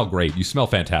you smell great. You smell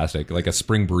fantastic, like a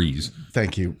spring breeze.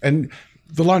 Thank you. And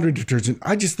the laundry detergent,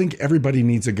 I just think everybody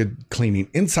needs a good cleaning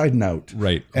inside and out.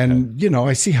 Right. And,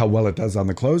 I see how well it does on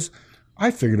the clothes. I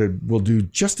figured it will do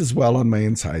just as well on my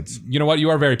insides. You know what?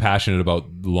 You are very passionate about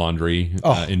laundry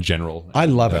in general. I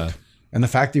love it. And the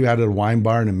fact that you added a wine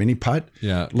bar and a mini putt,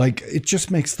 Yeah. it just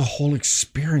makes the whole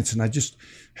experience. And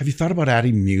have you thought about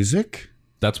adding music?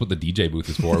 That's what the DJ booth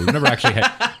is for. We've never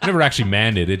actually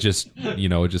manned it. It just,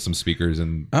 just some speakers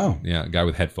and a guy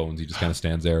with headphones. He just kind of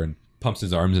stands there and pumps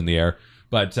his arms in the air.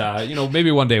 But maybe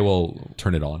one day we'll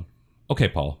turn it on. Okay,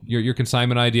 Paul, your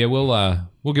consignment idea, we'll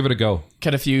give it a go.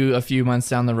 Cut a few months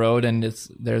down the road, and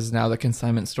there's now the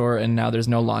consignment store, and now there's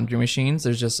no laundry machines.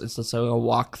 It's just a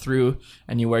walk through,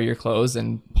 and you wear your clothes,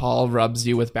 and Paul rubs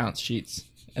you with bounce sheets.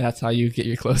 And that's how you get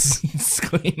your clothes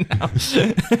clean now.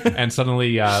 And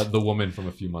suddenly, the woman from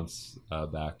a few months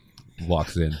back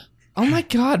walks in. Oh my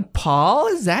God, Paul,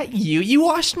 is that you? You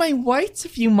washed my whites a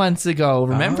few months ago.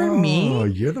 Remember me? Oh,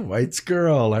 you're the whites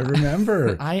girl. I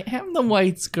remember. I am the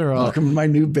whites girl. Welcome to my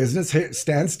new business. Hey,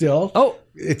 stand still. Oh.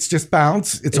 It's just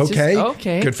bounce. It's It's okay. just-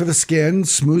 okay. Good for the skin.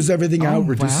 Smooths everything out.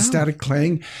 Reduces wow. static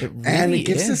cling. And really it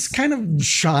gives is. this kind of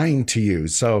shine to you.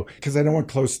 So, because I don't want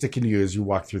clothes sticking to you as you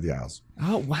walk through the aisles.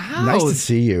 Oh, wow. Nice to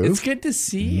see you. It's good to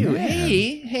see you. Yeah.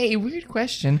 Hey, weird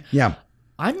question. Yeah.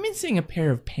 I'm missing a pair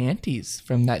of panties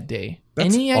from that day.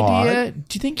 That's Any idea? odd.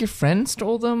 Do you think your friend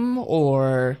stole them,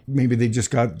 or Maybe they just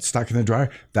got stuck in the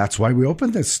dryer. That's why we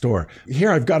opened this store.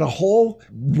 Here, I've got a whole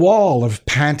wall of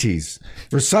panties.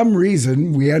 For some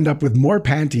reason, we end up with more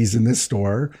panties in this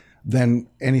store than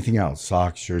anything else.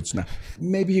 Socks, shirts. Now,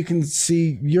 maybe you can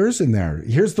see yours in there.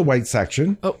 Here's the white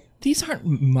section. oh, these aren't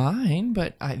mine,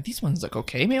 but these ones look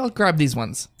okay. Maybe I'll grab these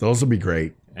ones. Those will be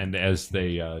great. And as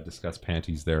they discuss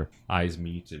panties, their eyes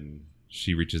meet, and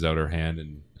she reaches out her hand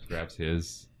and grabs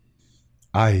his.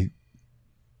 I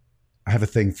have a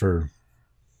thing for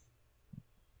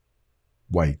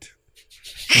white.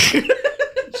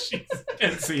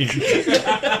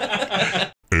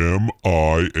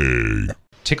 MIA.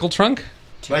 Tickle trunk?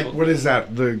 Like, what is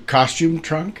that? The costume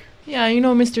trunk? Yeah,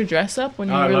 Mr. Dress Up, when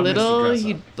you I were love Mr. little, Dress Up.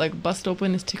 he'd like bust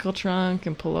open his tickle trunk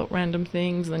and pull out random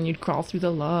things, and then you'd crawl through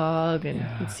the lug and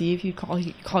you'd see if he'd call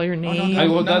your name.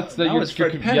 That's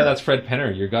Fred Penner. Yeah, that's Fred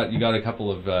Penner. You got a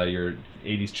couple of your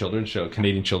 80s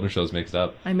Canadian children's shows mixed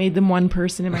up. I made them one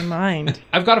person in my mind.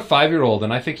 I've got a 5-year-old,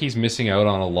 and I think he's missing out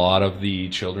on a lot of the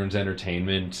children's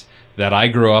entertainment that I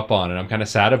grew up on, and I'm kind of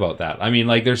sad about that. I mean,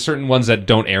 there's certain ones that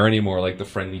don't air anymore, like The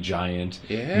Friendly Giant,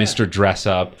 Mr. Dress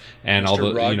Up, and all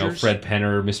the, Rogers. Fred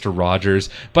Penner, Mr. Rogers.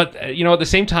 But, at the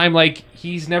same time,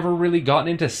 he's never really gotten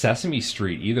into Sesame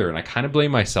Street either, and I kind of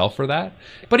blame myself for that.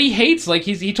 But he hates,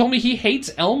 he told me he hates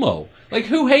Elmo.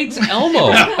 Who hates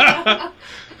Elmo?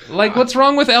 What's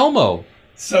wrong with Elmo?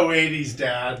 So 80s,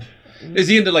 Dad. Is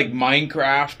he into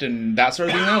Minecraft and that sort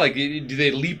of thing now? Do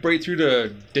they leap right through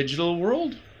the digital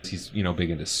world? He's,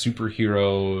 big into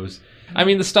superheroes. I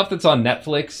mean, the stuff that's on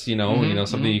Netflix,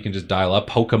 something you can just dial up.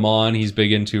 Pokemon, he's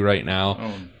big into right now.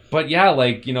 Oh. But yeah,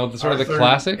 the sort of the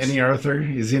classics. Any Arthur?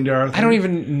 Is he into Arthur? I don't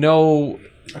even know.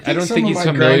 I don't think he's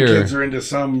some of my familiar. grandkids are into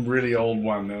some really old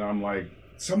one, and I'm like,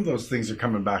 some of those things are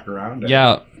coming back around.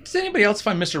 Yeah. Does anybody else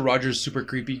find Mr. Rogers super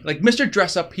creepy? Like Mr.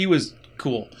 Dress Up, he was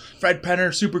cool. Fred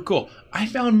Penner, super cool. I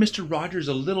found Mr. Rogers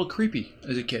a little creepy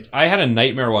as a kid. I had a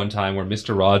nightmare one time where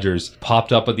Mr. Rogers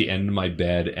popped up at the end of my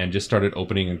bed and just started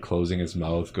opening and closing his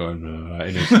mouth, going,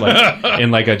 and it's like in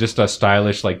like just a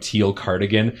stylish like teal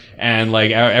cardigan. And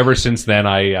like ever since then,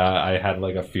 I had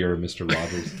like a fear of Mr.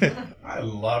 Rogers. I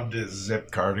loved his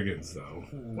zip cardigans though.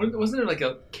 Wasn't there like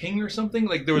a king or something?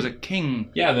 Like there was a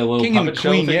king. Yeah, the little king puppet and show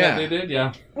queen, thing yeah. that they did.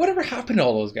 Yeah. Whatever happened to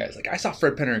all those guys? Like I saw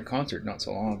Fred Penner in concert not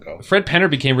so long ago. Fred Penner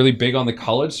became really big on the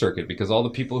college circuit because all the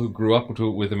people who grew up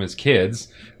with him as kids,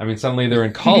 I mean, suddenly they're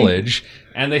in college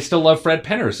and they still love Fred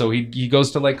Penner. So he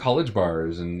goes to like college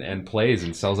bars and plays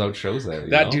and sells out shows there.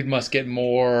 That know? dude must get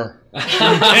more.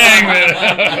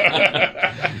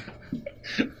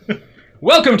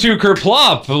 Welcome to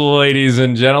Kerplop, ladies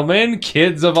and gentlemen,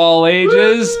 kids of all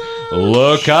ages.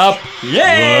 Look up.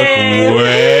 Yay! Look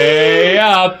way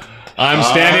up. I'm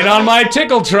standing on my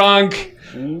tickle trunk.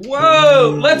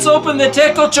 Whoa! Let's open the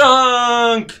tickle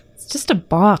trunk! It's just a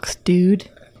box, dude.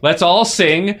 Let's all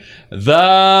sing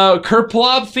the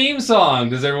Kerplop theme song.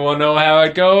 Does everyone know how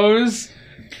it goes?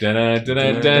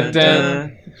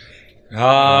 Dun-dun-dun-dun-dun.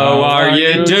 How are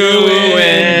you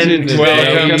doing?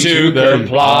 Welcome to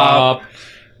Kerplop.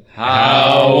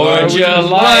 How would you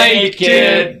like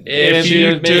it if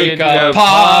you took a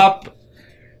pop?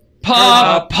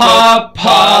 Pop, pop,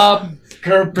 pop.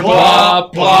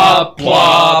 Kerplop, plop,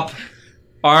 plop.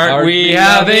 Aren't we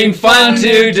having fun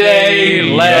today?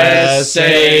 Let's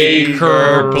say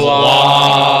Kerplop.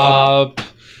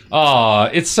 Aw,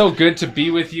 it's so good to be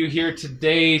with you here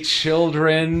today,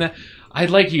 children.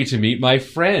 I'd like you to meet my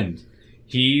friend.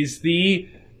 He's the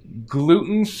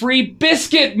gluten-free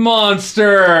biscuit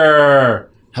monster.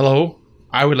 Hello,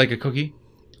 I would like a cookie.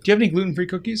 Do you have any gluten-free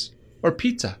cookies? Or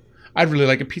pizza? I'd really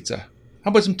like a pizza. How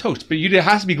about some toast? But it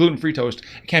has to be gluten-free toast.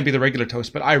 It can't be the regular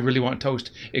toast, but I really want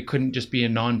toast. It couldn't just be a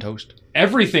non-toast.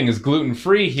 Everything is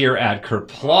gluten-free here at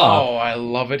Kerplop. Oh, I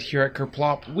love it here at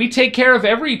Kerplop. We take care of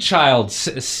every child's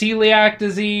celiac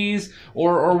disease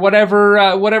or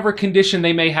whatever condition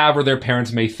they may have or their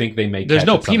parents may think they may There's catch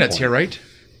no at some peanuts point. here, right?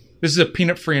 This is a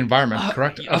peanut-free environment,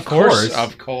 correct? Of course.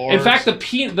 Of course. In fact,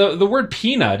 the word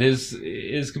peanut is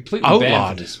completely banned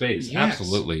outlawed. from the space. Yes.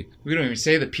 Absolutely. We don't even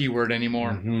say the P word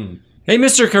anymore. Mm-hmm. Hey,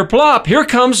 Mr. Kerplop, here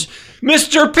comes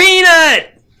Mr.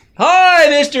 Peanut! Hi,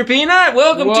 Mr. Peanut!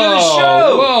 Welcome to the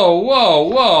show!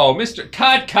 Whoa, Mr.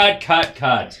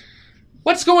 Cut.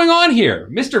 What's going on here?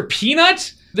 Mr.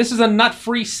 Peanut? This is a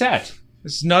nut-free set.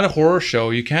 This is not a horror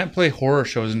show. You can't play horror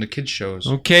shows into kids' shows.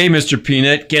 Okay, Mr.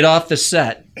 Peanut, get off the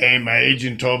set. Hey, my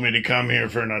agent told me to come here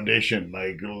for an audition.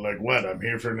 Like what? I'm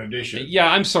here for an audition.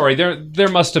 Yeah, I'm sorry. There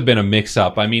must have been a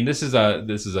mix-up. I mean, this is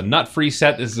a nut-free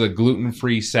set. This is a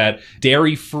gluten-free set.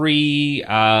 Dairy-free,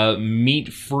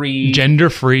 meat-free,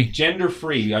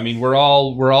 gender-free. I mean, we're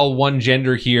all one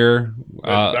gender here.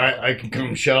 I can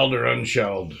come shelled or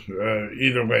unshelled.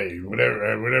 Either way,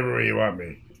 whatever way you want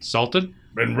me. Salted?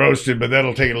 And roasted, but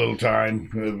that'll take a little time.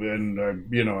 And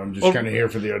I'm just kind of here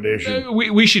for the audition.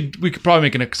 We could probably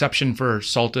make an exception for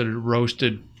salted,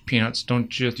 roasted peanuts.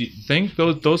 Don't you think?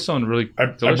 Those sound really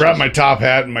delicious. I brought my top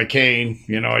hat and my cane.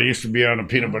 I used to be on a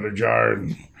peanut butter jar,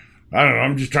 and I don't know.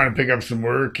 I'm just trying to pick up some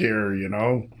work here.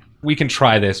 We can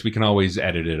try this. We can always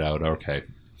edit it out. Okay.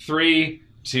 3,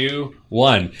 2,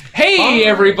 1. Hey,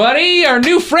 everybody! Our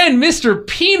new friend, Mr.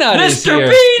 Peanut, is here.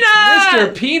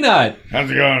 Mr. Peanut! How's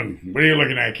it going? What are you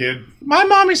looking at, kid? My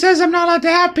mommy says I'm not allowed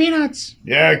to have peanuts.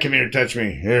 Yeah, come here, touch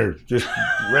me. Here, just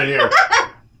right here.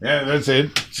 Yeah, that's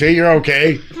it. See, you're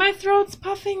okay. My throat's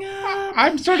puffing up.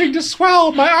 I'm starting to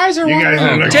swell. My eyes are You guys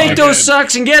watering. look Take like those that.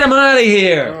 sucks and get them out of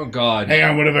here. Oh, God. Hang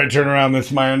on, what if I turn around?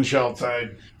 That's my unshelled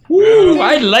side. Ooh,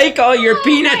 I like all your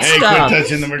peanut Hey, stuff. quit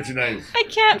touching the merchandise. I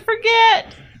can't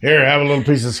forget. Here, have a little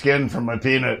piece of skin from my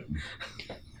peanut.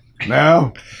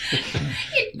 Now?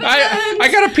 I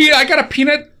got a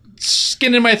peanut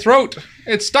skin in my throat.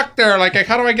 It's stuck there. Like,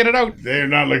 how do I get it out? They're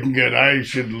not looking good. I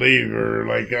should leave, or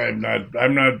I'm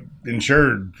not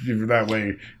insured that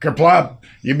way. Kerplop,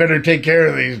 you better take care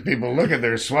of these people. Look at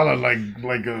they're swelling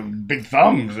like big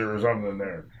thumbs or something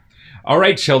there. All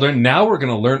right, children. Now we're going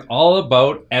to learn all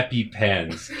about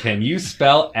EpiPens. Can you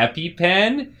spell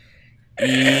EpiPen?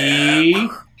 E-P...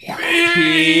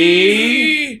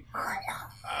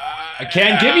 I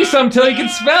can't give you some till you can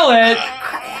spell it.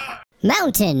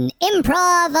 Mountain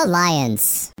Improv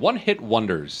Alliance. One-hit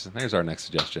wonders. There's our next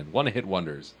suggestion. One-hit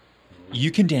wonders.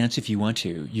 You can dance if you want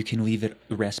to. You can leave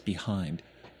the rest behind.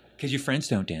 Because your friends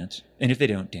don't dance. And if they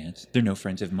don't dance, they're no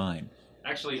friends of mine.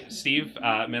 Actually, Steve,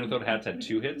 Man Without Hats had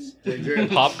 2 hits.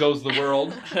 Pop Goes the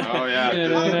World. Oh, yeah.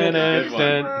 Good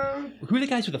one. Who are the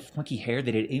guys with the funky hair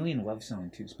that did Alien Love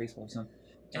Song too? Space Love Song.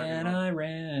 And I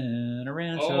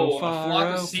ran so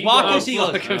far. Flock of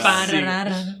Seagulls.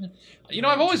 You know,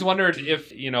 I've always wondered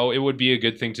if, you know, it would be a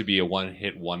good thing to be a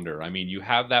one-hit wonder. I mean, you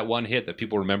have that one hit that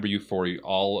people remember you for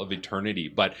all of eternity.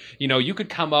 But, you know, you could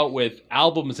come out with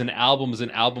albums and albums and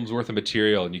albums worth of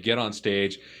material, and you get on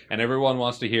stage, and everyone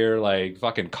wants to hear, like,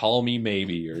 fucking Call Me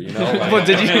Maybe, or, you know. Like, Well,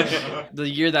 did you? The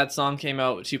year that song came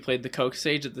out, she played the Coke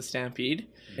stage at the Stampede,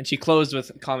 and she closed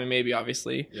with "Call Me Maybe."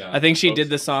 Obviously, Yeah. I think she did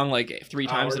the song like 3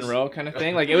 times in a row, kind of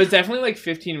thing. Like it was definitely like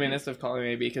 15 minutes of "Call Me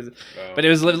Maybe" but it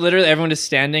was literally everyone just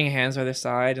standing, hands by their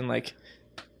side, and like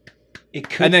it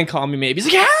could. And then "Call Me Maybe." It's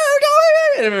like, "Yeah, Call Me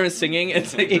Maybe," and everyone was singing.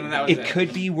 It's like that was it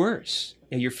could be worse.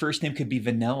 Yeah, your first name could be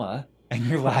Vanilla, and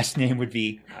your last name would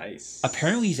be. Nice.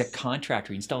 Apparently, he's a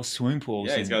contractor. He installs swimming pools.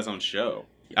 Yeah, he's got his own show.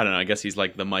 I don't know. I guess he's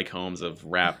like the Mike Holmes of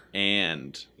rap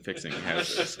and fixing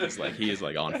houses. It's like he is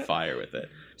like on fire with it.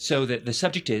 So the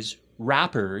subject is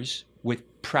rappers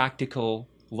with practical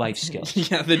life skills.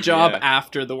 Yeah, the job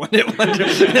after the one-hit wonder.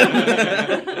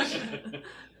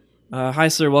 Hi,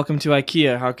 sir. Welcome to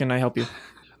IKEA. How can I help you?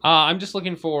 I'm just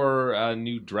looking for a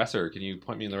new dresser. Can you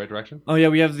point me in the right direction? Oh yeah,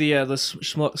 we have the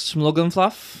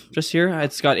Schmogenfluff just here.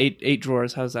 It's got eight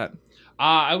drawers. How's that?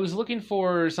 I was looking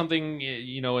for something,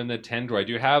 you know, in the 10 drawer.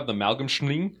 Do you have the Amalgam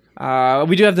Schming?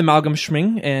 We do have the Amalgam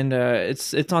Schming, and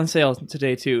it's on sale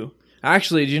today too.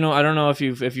 Actually, do you know? I don't know if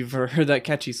you've heard that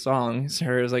catchy song.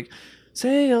 Sir, it was like,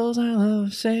 "Sales, I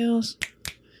love sales."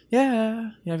 Yeah,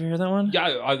 have you heard that one?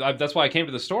 Yeah, that's why I came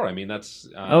to the store. I mean, that's.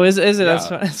 Is it? Yeah.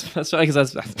 That's why,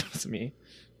 because that's me.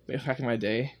 Back in my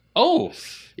day. Oh,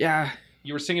 yeah.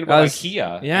 You were singing about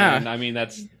IKEA. IKEA. Yeah. And I mean,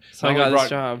 that's how I got this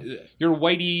job. You're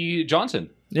Whitey Johnson.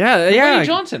 Yeah. Whitey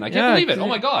Johnson. I can't believe it. Oh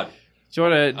my god. Do you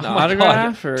want an Oh my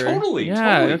autograph? God. Or? Totally.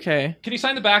 Yeah. Totally. Okay. Can you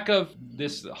sign the back of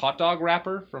this hot dog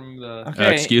wrapper from the?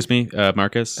 Okay. Excuse me,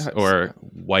 Marcus, or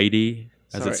Whitey,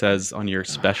 as Sorry. it says on your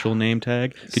special name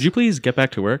tag. Could you please get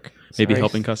back to work? Maybe Sorry.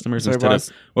 helping customers Sorry, instead boss.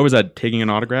 of what was that? Taking an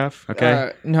autograph?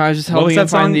 Okay. No, I was just What was helping that him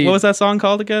find song? the. What was that song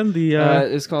called again? The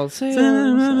It's called Sales.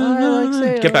 I like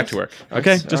sales. Get back to work.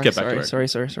 Okay, just get back to work. Sorry.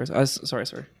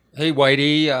 Hey,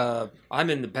 Whitey, I'm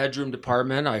in the bedroom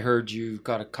department. I heard you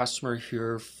got a customer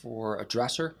here for a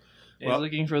dresser. Well,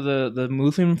 looking for the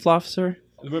moving fluff, sir.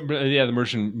 Yeah, the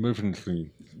moving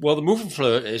thing. Well, the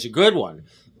Moufleur is a good one,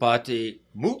 but the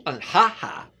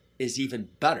Mu'alhaha is even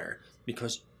better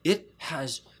because it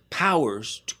has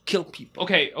powers to kill people.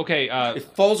 Okay. It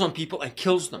falls on people and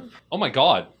kills them. Oh my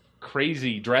god.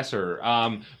 Crazy dresser.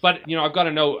 But, you know, I've got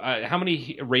to know, how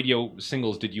many radio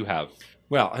singles did you have?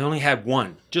 Well, I only had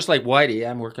one. Just like Whitey,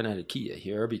 I'm working at IKEA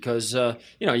here because,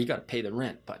 you know, you got to pay the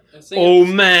rent. But, oh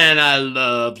man, I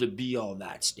love to be on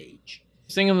that stage.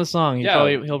 Sing him the song.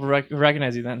 He'll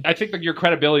recognize you then. I think that your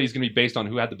credibility is going to be based on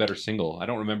who had the better single. I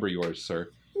don't remember yours, sir.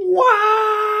 Wah!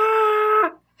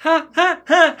 Ha ha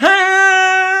ha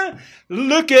ha!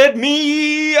 Look at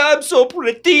me, I'm so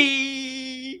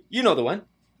pretty. You know the one.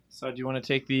 So, do you want to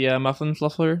take the muffin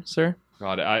fluffer, sir?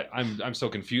 God, I'm so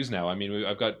confused now. I mean,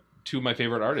 I've got 2 of my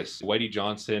favorite artists, Whitey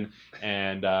Johnson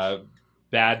and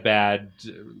Bad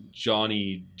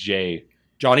Johnny J.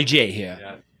 Johnny J here.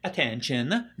 Yeah.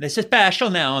 Attention, this is special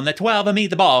now on the 12 of me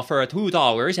the ball for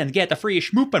 $2 and get a free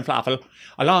schmoopenflaffel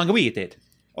along with it.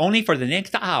 Only for the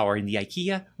next hour in the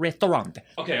IKEA restaurant.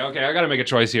 Okay, I got to make a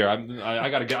choice here. I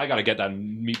got to get that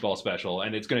meatball special,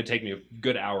 and it's going to take me a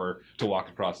good hour to walk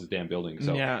across this damn building.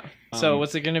 So yeah. So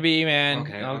what's it going to be, man?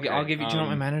 Okay, I'll give you. Do you know what?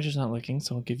 My manager's not looking,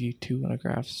 so I'll give you 2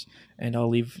 autographs, and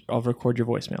I'll record your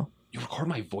voicemail. You record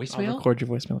my voicemail? I'll record your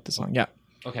voicemail with the song. Yeah.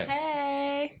 Okay.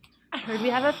 Hey, I heard we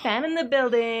have a fan in the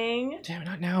building. Damn,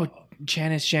 not now.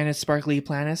 Janice, Sparkly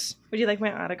Planis. Would you like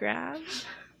my autograph?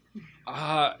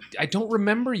 I don't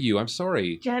remember you. I'm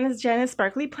sorry. Janice,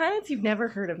 Sparkly Planets? You've never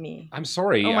heard of me. I'm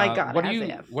sorry. Oh my God, What as are you?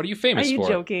 if. What are you famous for? Are you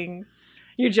joking?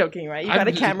 You're joking, right? You got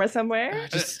a camera somewhere?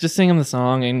 Just sing him the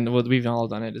song, and we've all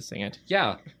done it. Just sing it.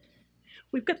 Yeah.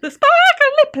 We've got the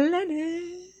Sparkly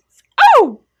Planets.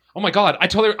 Oh! Oh my God!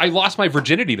 I lost my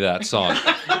virginity to that song.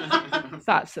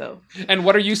 Thought so. And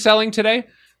what are you selling today?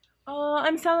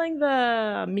 I'm selling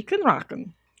the Mikan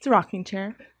Rockin'. It's a rocking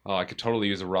chair. Oh, I could totally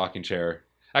use a rocking chair.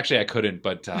 Actually, I couldn't,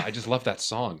 but I just love that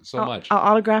song so much. I'll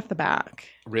autograph the back.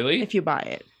 Really? If you buy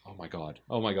it. Oh my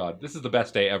God! This is the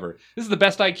best day ever. This is the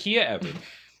best IKEA ever.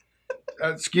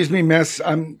 Excuse me, miss.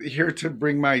 I'm here to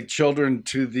bring my children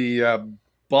to the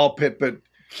ball pit, but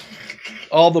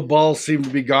all the balls seem to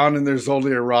be gone, and there's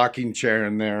only a rocking chair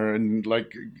in there. And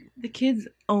like, The kids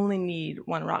only need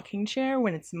one rocking chair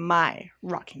when it's my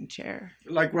rocking chair.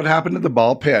 Like what happened at the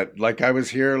ball pit. Like I was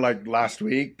here like last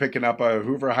week picking up a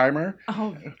Hooverheimer.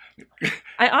 Oh,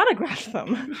 I autographed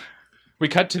them. We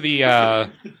cut to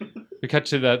the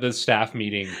the staff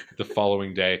meeting the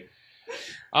following day.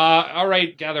 All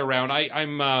right, gather around.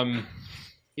 I'm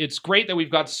it's great that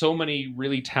we've got so many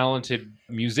really talented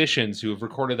musicians who have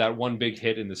recorded that one big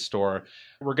hit in the store.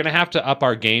 We're going to have to up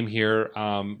our game here.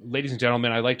 Ladies and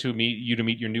gentlemen, I'd like to meet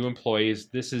your new employees.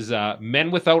 This is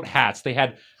Men Without Hats. They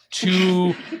had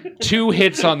two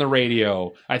hits on the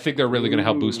radio. I think they're really going to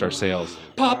help boost our sales.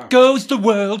 Pop goes the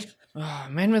world. Oh,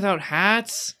 Men Without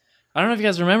Hats? I don't know if you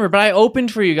guys remember, but I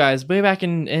opened for you guys way back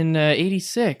in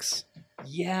 86.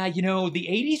 Yeah, the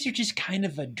 80s are just kind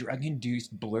of a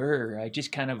drug-induced blur. I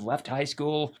just kind of left high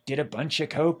school, did a bunch of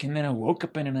coke, and then I woke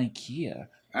up in an IKEA.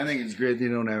 I think it's great they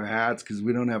don't have hats because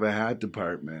we don't have a hat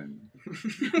department.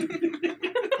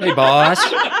 Hey, boss.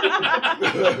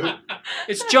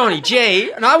 It's Johnny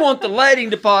J, and I want the lighting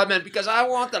department because I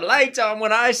want the lights on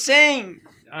when I sing.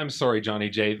 I'm sorry, Johnny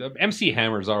J. The MC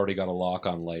Hammer's already got a lock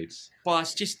on lights.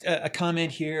 Boss, just a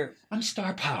comment here. I'm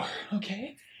star power,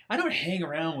 okay? I don't hang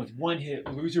around with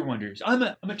one-hit loser wonders. I'm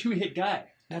a two-hit guy.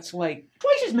 That's like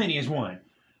twice as many as one.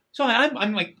 So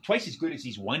I'm like twice as good as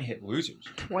these one-hit losers.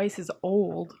 Twice as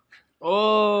old.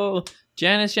 Oh,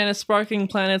 Janice Sparkling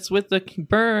Planets with the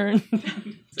burn.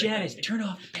 Janice, turn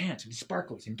off the pants with the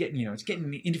sparkles and it's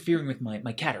getting interfering with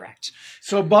my cataracts.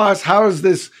 So, boss, how is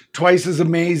this twice as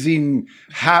amazing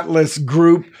hatless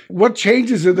group? What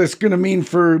changes are this going to mean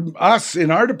for us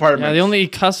in our department? Yeah, the only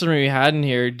customer we had in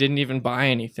here didn't even buy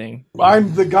anything.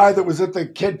 I'm the guy that was at the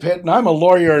Kid Pit, and I'm a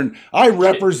lawyer, and I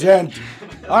represent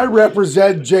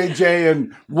JJ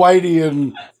and Whitey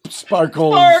and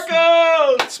Sparkles,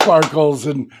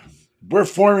 and we're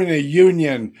forming a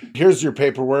union. Here's your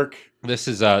paperwork. This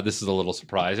is a little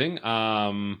surprising.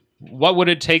 What would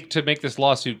it take to make this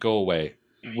lawsuit go away?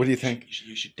 What do you think?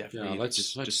 You should definitely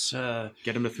let's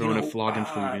get him to throw in a flogging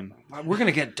Flugan. We're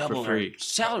gonna get double For our free.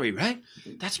 salary, right?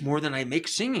 That's more than I make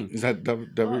singing. Is that double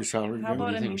your salary? How about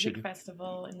a think we music should-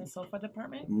 festival in the sofa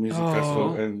department? Music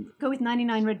festival, and Go with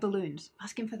 99 red balloons.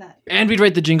 Ask him for that. And we'd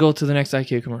write the jingle to the next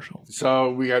IKEA commercial.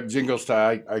 so we got jingles to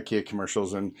IKEA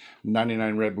commercials, and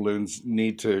 99 red balloons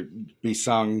need to be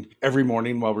sung every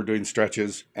morning while we're doing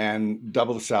stretches, and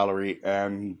double the salary.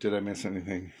 And did I miss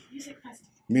anything?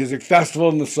 Music festival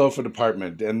in the sofa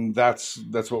department, and that's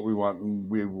what we want, and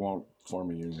we won't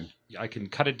form a union. I can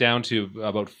cut it down to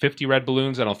about 50 red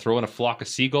balloons, and I'll throw in a flock of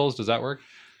seagulls. Does that work?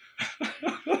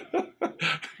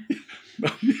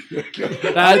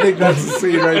 I think that's the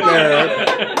scene right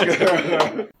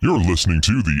there. You're listening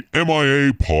to the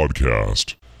MIA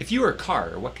Podcast. If you were a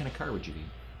car, what kind of car would you be?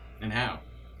 And how?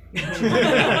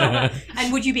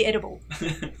 And would you be edible?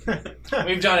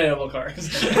 We've done edible cars.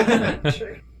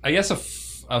 I guess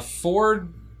a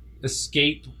Ford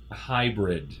Escape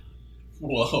hybrid.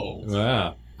 Whoa.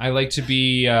 Yeah. I like to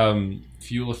be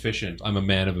fuel efficient. I'm a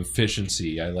man of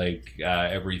efficiency. I like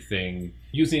everything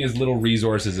using as little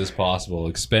resources as possible,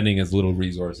 expending as little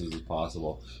resources as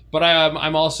possible. But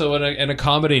I'm also an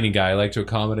accommodating guy. I like to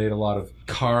accommodate a lot of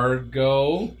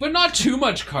cargo, but not too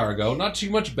much cargo, not too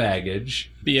much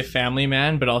baggage. Be a family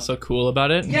man, but also cool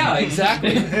about it. Yeah,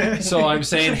 exactly. So I'm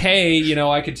saying, hey,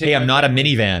 I could take... Hey, I'm not a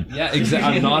minivan. Yeah,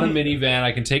 exactly. I'm not a minivan.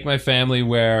 I can take my family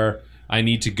where I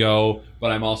need to go,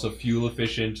 but I'm also fuel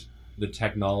efficient. The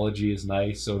technology is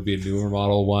nice, so it'd be a newer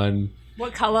model one.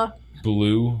 What color?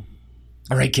 Blue.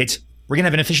 All right, kids. We're going to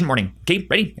have an efficient morning. Okay,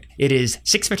 ready? It is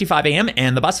 6:55 a.m.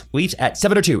 and the bus leaves at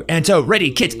 7:02. And so,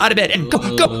 ready, kids, out of bed and go.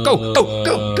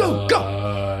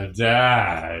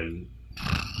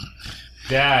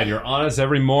 Dad, you're on us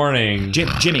every morning.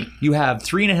 Jimmy, you have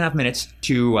 3.5 minutes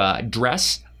to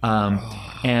dress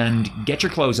and get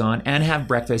your clothes on and have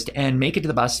breakfast and make it to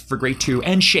the bus for grade 2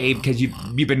 and shave because you've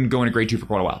been going to grade 2 for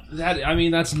quite a while.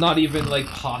 That's not even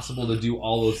possible to do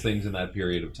all those things in that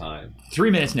period of time. 3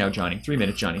 minutes now, Johnny. 3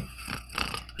 minutes, Johnny.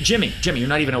 Jimmy, you're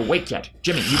not even awake yet.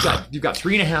 Jimmy, you've got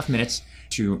 3.5 minutes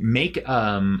to make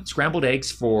scrambled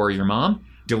eggs for your mom,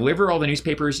 deliver all the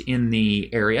newspapers in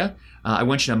the area. I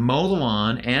want you to mow the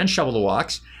lawn and shovel the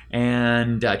walks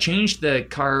and change the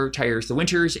car tires, the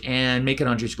winters, and make it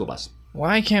onto your school bus.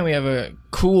 Why can't we have a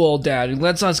cool old dad who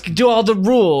lets us do all the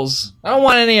rules? I don't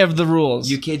want any of the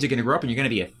rules. You kids are going to grow up and you're going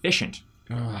to be efficient.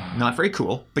 Not very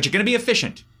cool, but you're going to be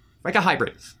efficient. Like a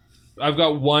hybrid. I've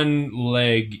got one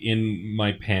leg in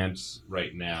my pants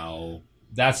right now.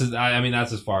 That's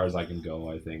as far as I can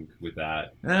go, I think, with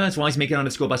that. As long as you make it on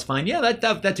the school bus fine. Yeah,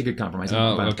 that's a good compromise.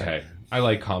 Oh, okay. I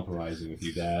like compromising with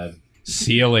you, Dad.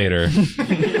 See you later.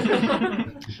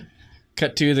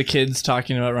 Cut to the kids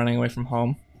talking about running away from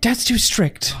home. Dad's too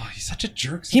strict. Oh, he's such a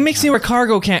jerk. He makes me wear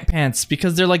cargo pants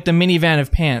because they're like the minivan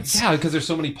of pants. Yeah, because there's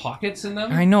so many pockets in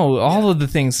them. I know. All of the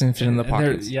things can fit in the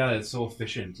pockets. Yeah, it's so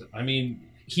efficient. I mean,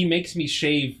 he makes me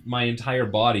shave my entire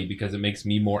body because it makes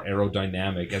me more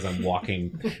aerodynamic as I'm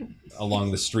walking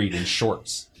along the street in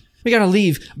shorts. We gotta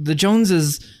leave. The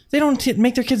Joneses, they don't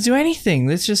make their kids do anything.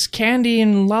 It's just Candy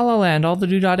and La La Land, all the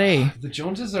do-da-day. The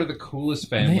Joneses are the coolest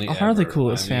family They are ever. the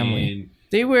coolest family. mean,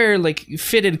 They wear like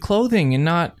fitted clothing and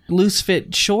not loose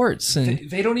fit shorts, and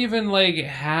they don't even like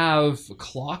have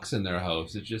clocks in their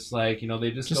house. It's just like,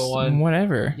 they just go on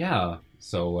whatever. Yeah.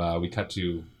 So we cut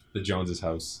to the Joneses'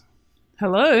 house.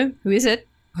 Hello, who is it?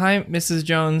 Hi, Mrs.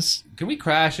 Jones. Can we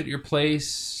crash at your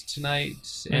place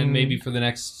tonight and maybe for the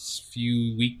next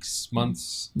few weeks,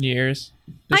 months, years?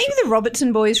 Are you the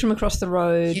Robertson boys from across the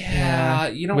road? Yeah,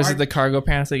 was it the cargo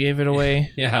pants that gave it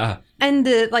away? Yeah. And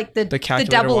the calculator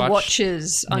double watch.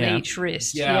 watches on Yeah. each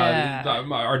wrist. Yeah,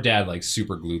 our dad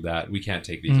super glued that. We can't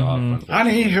take these off.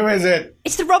 Honey, who is it?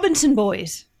 It's the Robinson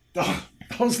boys.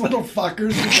 Those little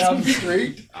fuckers down the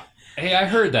street. Hey, I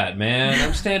heard that, man.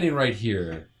 I'm standing right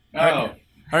here. Oh.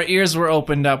 Our ears were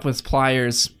opened up with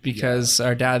pliers because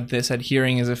our dad said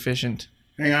hearing is efficient.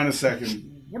 Hang on a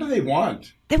second. What do they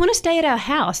want? They want to stay at our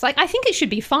house. I think it should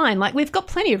be fine. We've got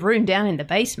plenty of room down in the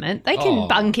basement. They can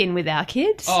bunk in with our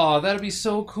kids. Oh, that'd be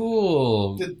so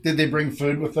cool. Did they bring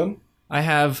food with them? I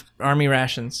have army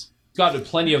rations. He's got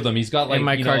plenty of them. He's got In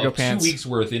my cargo pants. 2 weeks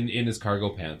worth in his cargo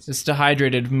pants. It's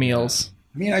dehydrated meals.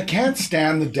 I mean, I can't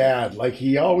stand the dad.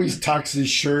 He always tucks his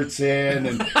shirts in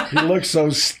and he looks so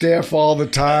stiff all the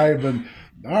time. And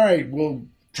all right, we'll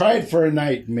try it for a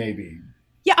night, maybe.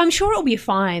 Yeah, I'm sure it'll be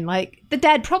fine. The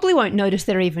dad probably won't notice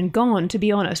they're even gone, to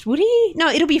be honest, would he? No,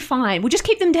 it'll be fine. We'll just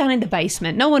keep them down in the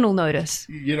basement. No one will notice.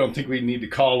 You don't think we need to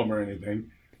call him or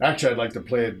anything? Actually, I'd like to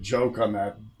play a joke on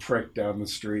that prick down the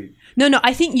street. No,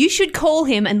 I think you should call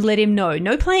him and let him know.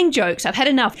 No playing jokes. I've had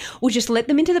enough. We'll just let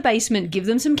them into the basement, give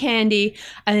them some candy,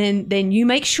 and then you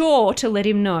make sure to let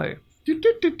him know.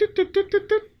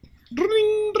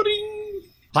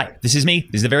 Hi, this is me.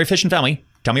 This is the Very Efficient Family.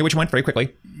 Tell me which one very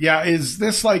quickly. Yeah, is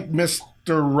this Mr.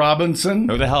 Robinson?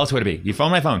 Who the hell else would it be? You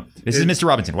phone my phone. This is Mr.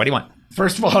 Robinson. What do you want?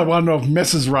 First of all, I want to know if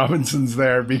Mrs. Robinson's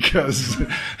there because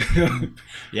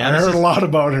Yeah, I heard a lot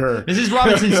about her. Mrs.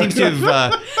 Robinson seems to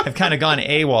have kind of gone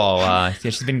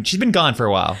AWOL. She's been gone for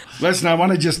a while. Listen, I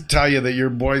want to just tell you that your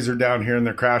boys are down here and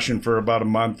they're crashing for about a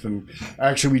month. And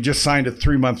actually, we just signed a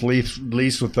 3-month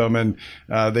lease with them, and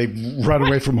they've run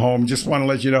away from home. Just want to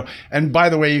let you know. And by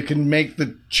the way, you can make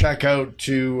the check out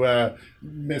to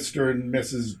Mr. and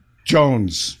Mrs.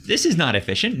 Jones. This is not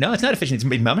efficient. No, it's not efficient.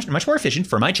 It's much more efficient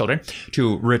for my children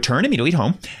to return immediately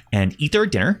home and eat their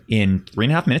dinner in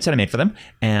 3.5 minutes that I made for them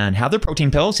and have their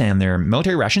protein pills and their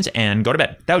military rations and go to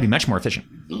bed. That would be much more efficient.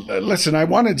 Listen, I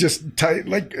want to just tell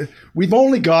you, we've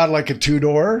only got a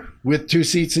 2-door with 2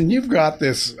 seats, and you've got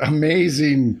this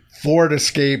amazing Ford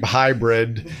Escape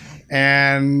hybrid.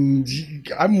 And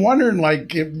I'm wondering,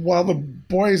 while the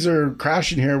boys are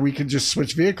crashing here, we could just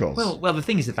switch vehicles. Well, the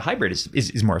thing is that the hybrid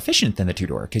is more efficient than the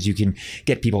 2-door because you can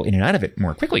get people in and out of it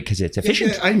more quickly because it's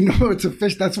efficient. I know it's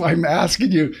efficient. That's why I'm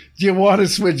asking you. Do you want to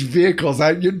switch vehicles?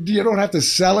 You don't have to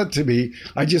sell it to me.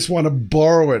 I just want to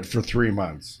borrow it for 3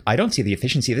 months. I don't see the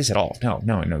efficiency of this at all.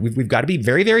 No. We've got to be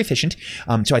very, very efficient.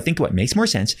 So I think what makes more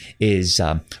sense is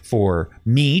for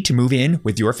me to move in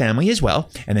with your family as well,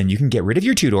 and then you can get rid of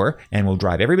your 2-door, and we'll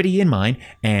drive everybody in mine,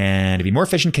 and it'd be more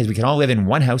efficient because we can all live in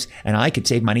one house, and I could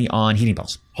save money on heating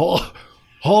bills. Hold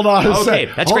on a second.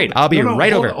 Okay, that's great. I'll be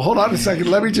right over. Hold on a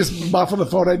second. Let me just muffle the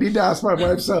phone. I need to ask my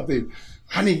wife something.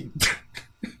 Honey,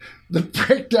 the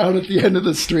breakdown at the end of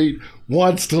the street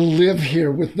wants to live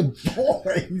here with the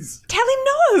boys. Tell him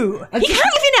no. He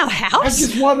can't live in our house. I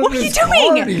just wanted What are you his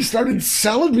doing? card. He started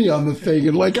selling me on the thing,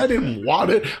 and I didn't want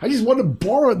it. I just wanted to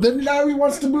borrow it. Then now he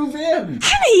wants to move in.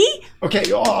 Honey!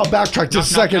 Okay, I'll backtrack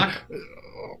just a second.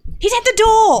 He's at the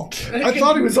door. I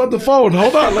thought he was on the phone.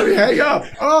 Hold on, let me hang up.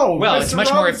 Oh, well, Mr.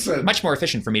 it's Robinson. much more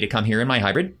efficient for me to come here in my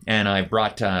hybrid, and I've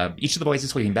brought each of the boys a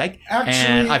sleeping bag, Actually-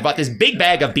 and I've bought this big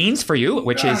bag of beans for you,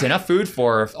 which is enough food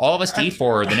for all of us to eat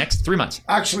for the next 3 months.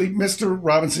 Actually, Mr.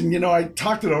 Robinson, I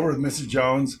talked it over with Mrs.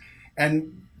 Jones,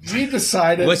 and we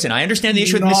decided... Listen, I understand the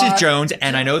issue with Mrs. Jones,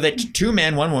 and I know that 2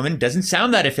 men, 1 woman doesn't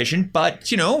sound that efficient,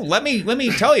 but, let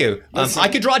me tell you, I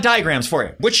could draw diagrams for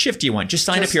you. Which shift do you want? Just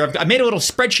sign up here. I made a little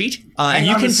spreadsheet, and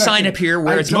you can sign up here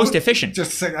where it's most efficient.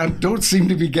 Just a second. I don't seem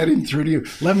to be getting through to you.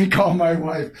 Let me call my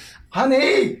wife.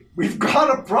 Honey, we've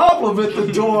got a problem at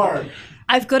the door.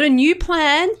 I've got a new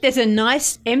plan. There's a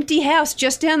nice empty house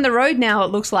just down the road now,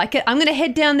 it looks like it. I'm going to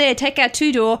head down there, take our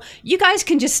 2-door. You guys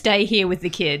can just stay here with the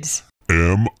kids.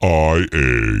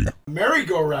 MIA.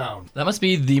 Merry-go-round. That must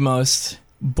be the most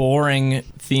boring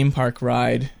theme park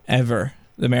ride ever.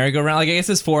 The merry-go-round. Like, I guess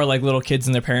it's for like little kids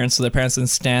and their parents, so their parents can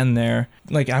stand there.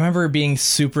 Like, I remember being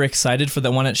super excited for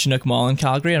the one at Chinook Mall in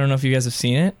Calgary. I don't know if you guys have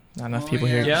seen it. Not enough people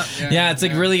here. Yeah, it's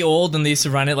like really old, and they used to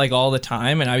run it like all the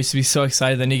time, and I used to be so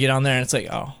excited. Then you get on there, and it's like,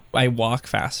 oh, I walk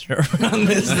faster around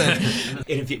this thing.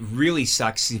 And if it really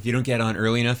sucks, if you don't get on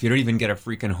early enough, you don't even get a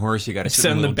freaking horse. You got to sit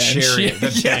on the the bench. chariot. The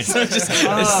Yeah, bench. so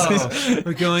just-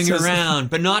 We're going around,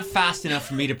 but not fast enough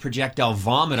for me to projectile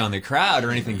vomit on the crowd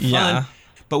or anything fun. Yeah.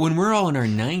 But when we're all in our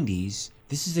 90s,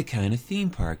 this is the kind of theme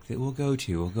park that we'll go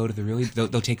to. We'll go to the really... They'll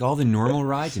take all the normal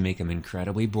rides and make them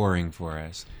incredibly boring for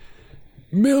us.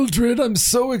 Mildred, I'm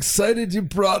so excited you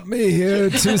brought me here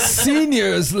to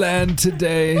Seniors Land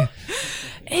today.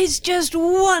 It's just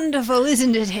wonderful,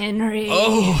 isn't it, Henry?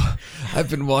 Oh, I've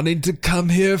been wanting to come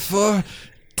here for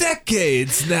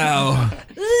decades now.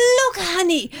 Look,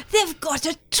 honey, they've got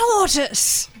a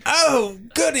tortoise. Oh,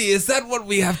 goody, is that what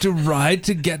we have to ride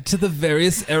to get to the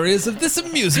various areas of this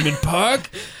amusement park?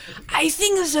 I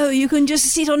think so. You can just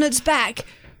sit on its back.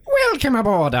 Welcome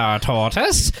aboard our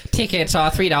tortoise. Tickets are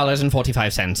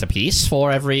 $3.45 apiece for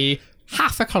every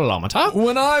half a kilometer.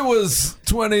 When I was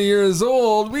 20 years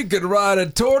old, we could ride a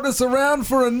tortoise around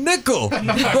for a nickel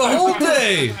the whole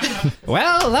day.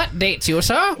 Well, that dates you,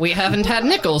 sir. We haven't had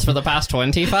nickels for the past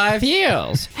 25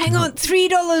 years. Hang on,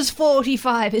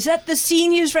 $3.45. Is that the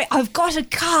seniors rate? I've got a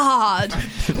card.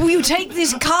 Will you take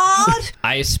this card?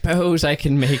 I suppose I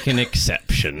can make an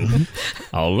exception.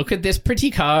 I'll look at this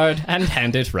pretty card and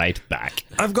hand it right back.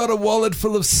 I've got a wallet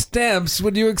full of stamps.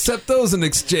 Would you accept those in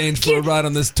exchange for a ride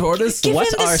on this tortoise? Give him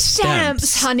the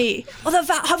stamps, honey. Or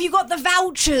have you got the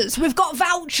vouchers? We've got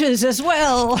vouchers as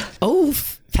well. Oh,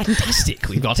 fantastic.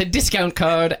 We've got a discount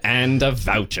card and a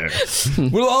voucher.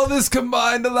 Will all this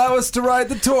combined allow us to ride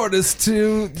the tortoise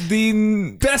to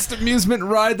the best amusement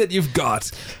ride that you've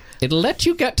got? It'll let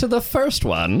you get to the first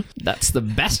one. That's the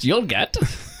best you'll get.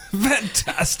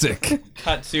 Fantastic.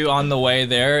 Cut to on the way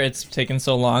there. It's taken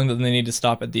so long that they need to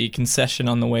stop at the concession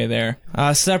on the way there.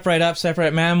 Step right up,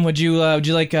 ma'am. Would you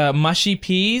like mushy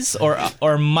peas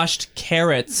or mushed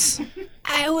carrots?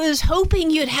 I was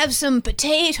hoping you'd have some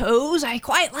potatoes. I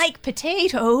quite like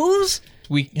potatoes.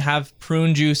 We have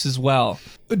prune juice as well.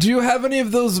 Do you have any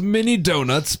of those mini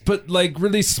donuts, but like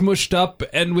really smushed up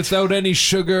and without any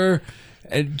sugar?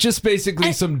 And just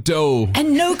basically some dough.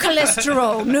 And no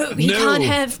cholesterol. No, he can't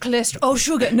have cholesterol. Oh,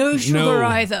 sugar. No sugar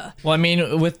either. Well, I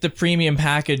mean, with the premium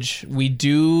package, we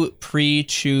do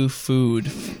pre-chew food.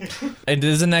 It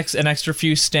is an extra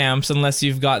few stamps unless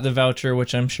you've got the voucher,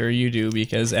 which I'm sure you do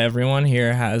because everyone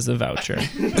here has a voucher.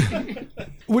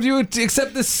 Would you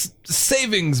accept this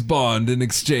savings bond in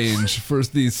exchange for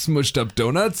these smushed up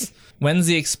donuts? When's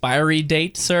the expiry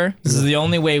date, sir? This is the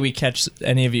only way we catch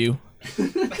any of you.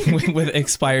 with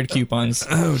expired coupons.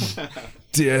 Oh,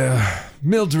 dear.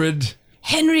 Mildred.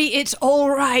 Henry, it's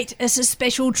all right. It's a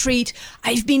special treat.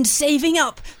 I've been saving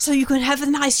up so you can have a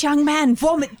nice young man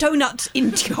vomit donuts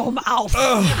into your mouth.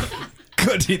 Oh,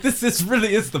 goody. This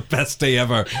really is the best day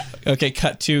ever. Okay,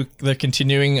 cut to they're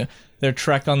continuing their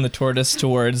trek on the tortoise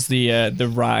towards the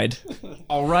ride.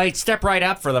 All right, step right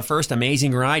up for the first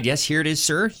amazing ride. Yes, here it is,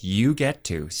 sir. You get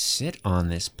to sit on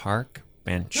this park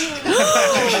bench.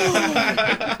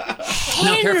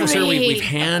 Now, careful, sir. We've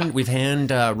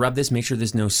hand rubbed this. Make sure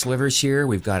there's no slivers here.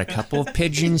 We've got a couple of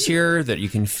pigeons here that you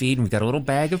can feed. And we've got a little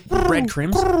bag of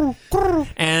breadcrumbs.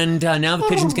 And now the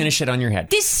pigeon's going to shit on your head.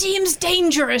 This seems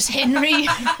dangerous, Henry.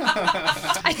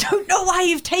 I don't know why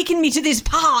you've taken me to this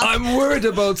park. I'm worried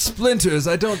about splinters.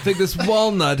 I don't think this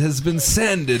walnut has been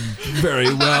sanded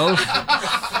very well.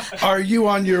 Are you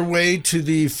on your way to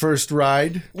the first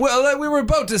ride? Well, we were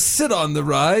about to sit on the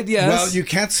ride, yes. Well, you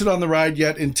can't sit on the ride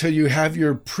yet until you have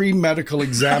your pre-medical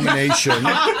examination.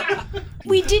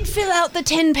 We did fill out the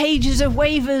 10 pages of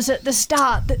waivers at the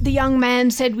start that the young man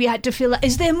said we had to fill out.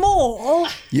 Is there more?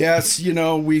 Yes,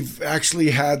 we've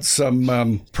actually had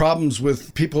some problems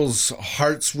with people's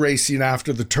hearts racing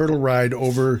after the turtle ride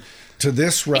over to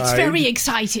this ride. It's very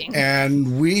exciting.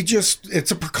 And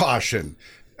it's a precaution.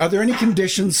 Are there any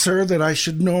conditions, sir, that I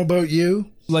should know about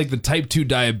you? like the type 2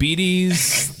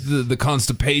 diabetes, the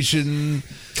constipation,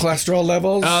 cholesterol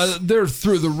levels. They're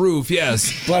through the roof.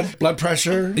 Yes. Blood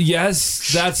pressure.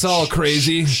 Yes, that's all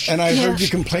crazy. And I heard you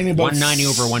complaining about 190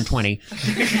 over 120.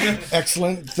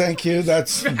 Excellent, thank you.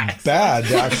 That's bad,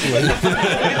 actually.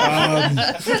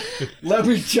 Let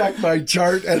me check my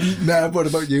chart. And Nav, what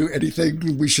about you?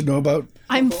 Anything we should know about?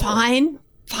 I'm fine.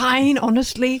 Fine,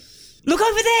 honestly. Look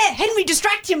over there! Henry,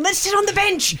 distract him! Let's sit on the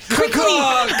bench! Quickly!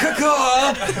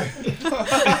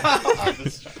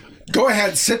 Go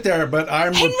ahead, sit there, but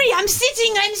Henry, I'm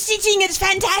sitting! It's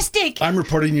fantastic! I'm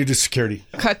reporting you to security.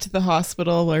 Cut to the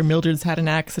hospital where Mildred's had an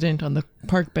accident on the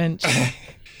park bench.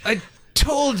 I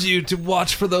told you to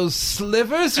watch for those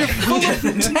slivers. You're full of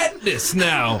tetanus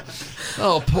now.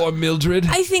 Oh, poor Mildred.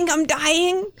 I think I'm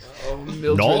dying. Oh,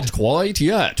 Mildred. Not quite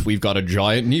yet. We've got a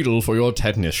giant needle for your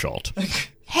tetanus shot.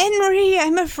 Henry,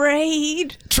 I'm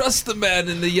afraid. Trust the man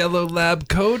in the yellow lab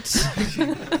coat.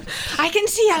 I can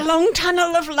see a long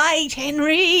tunnel of light,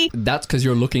 Henry. That's because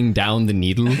you're looking down the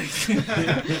needle.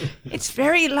 It's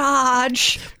very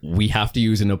large. We have to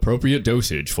use an appropriate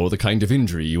dosage for the kind of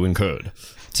injury you incurred.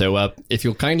 So, if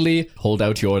you'll kindly hold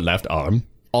out your left arm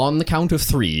on the count of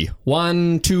 3.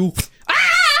 1, 2...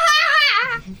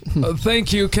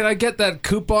 Thank you. Can I get that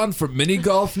coupon for mini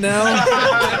golf now?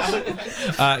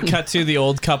 Cut to the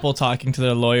old couple talking to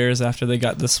their lawyers after they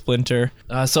got the splinter.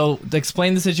 So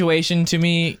explain the situation to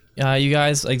me, you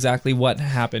guys, exactly what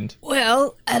happened.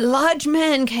 Well, a large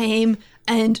man came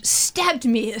and stabbed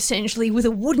me, essentially, with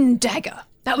a wooden dagger.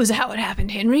 That was how it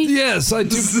happened, Henry. Yes, I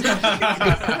do.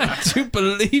 I do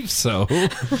believe so.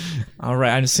 All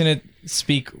right, I'm just going to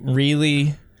speak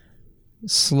really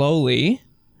slowly.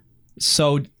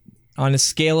 So, on a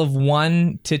scale of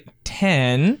 1 to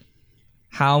 10,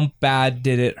 how bad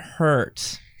did it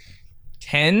hurt?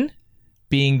 10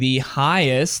 being the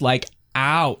highest, like,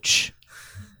 ouch.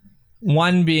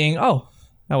 1 being, oh,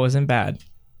 that wasn't bad.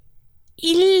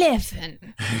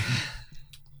 11.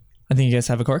 I think you guys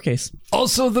have a court case.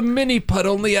 Also, the mini putt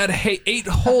only had 8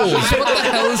 holes. What the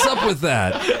hell is up with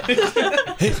that?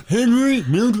 Hey, Henry,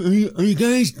 Mildred, are you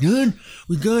guys done?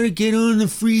 We gotta get on the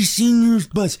free seniors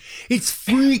bus. It's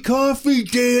free coffee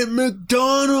day at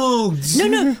McDonald's.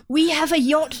 No, we have a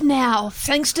yacht now,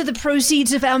 thanks to the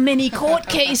proceeds of our many court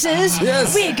cases.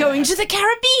 Yes. We're going to the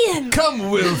Caribbean.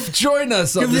 Come, Wilf, join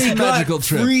us on this magical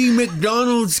trip. Free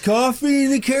McDonald's coffee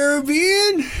in the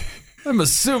Caribbean? I'm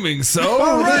assuming so.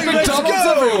 All right, There's McDonald's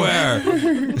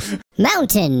everywhere.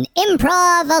 Mountain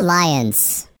Improv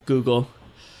Alliance. Google.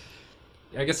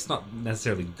 I guess it's not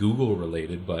necessarily Google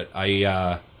related, but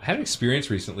I had an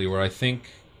experience recently where I think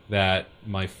that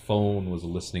my phone was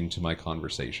listening to my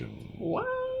conversation. What?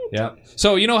 Yeah.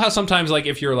 So you know how sometimes, like,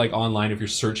 if you're like online, if you're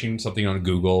searching something on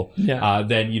Google,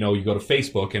 then you go to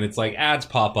Facebook and it's like ads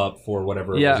pop up for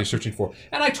whatever it was you're searching for.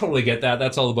 And I totally get that.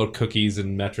 That's all about cookies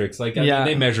and metrics. Like, I mean,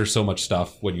 they measure so much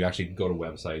stuff when you actually go to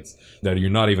websites that you're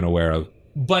not even aware of.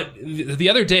 But the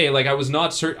other day, like, I was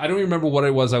not I don't even remember what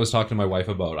it was I was talking to my wife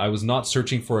about. I was not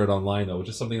searching for it online, though. It was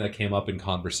just something that came up in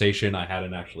conversation. I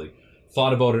hadn't actually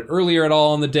thought about it earlier at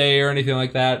all in the day or anything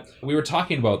like that. We were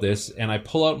talking about this, and I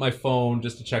pull out my phone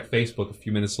just to check Facebook a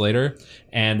few minutes later,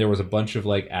 and there was a bunch of,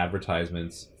 like,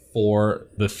 advertisements for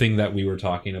the thing that we were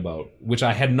talking about, which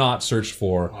I had not searched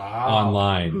for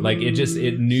online. Like,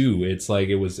 it knew. It's like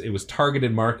it was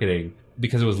targeted marketing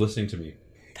because it was listening to me.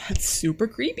 That's super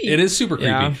creepy. It is super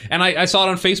creepy. And I saw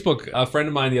it on Facebook. A friend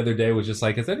of mine the other day was just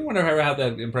like, has anyone ever had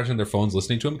that impression their phone's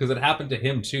listening to him? Because it happened to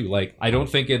him too. Like, I don't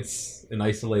think it's an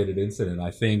isolated incident.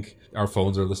 I think our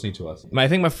phones are listening to us. I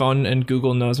think my phone and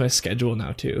Google knows my schedule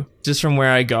now too. Just from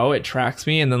where I go, it tracks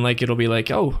me, and then like it'll be like,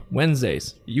 oh,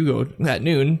 Wednesdays, you go at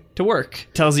noon to work.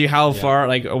 Tells you how far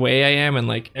like away I am, and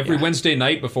like every Wednesday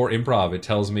night before improv, it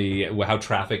tells me how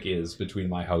traffic is between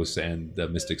my house and the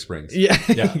Mystic Springs. Yeah,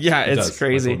 it's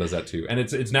crazy. My phone does that too, and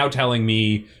it's now telling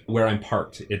me where I'm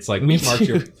parked. It's like we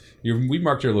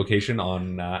marked your location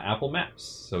on Apple Maps,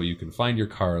 so you can find your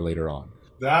car later on.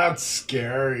 That's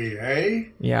scary, eh?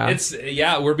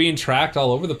 Yeah. We're being tracked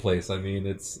all over the place. I mean,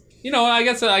 it's, I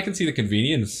guess I can see the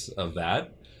convenience of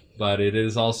that, but it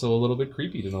is also a little bit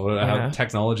creepy to know how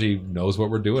technology knows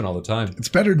what we're doing all the time. It's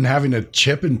better than having a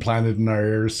chip implanted in our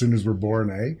ear as soon as we're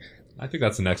born, eh? I think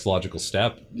that's the next logical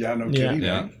step. Yeah, no kidding.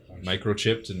 Yeah.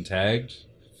 Microchipped and tagged,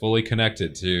 fully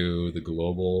connected to the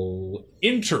global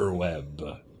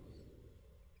interweb.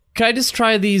 Can I just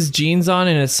try these jeans on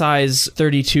in a size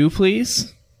 32,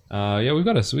 please? We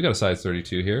got a size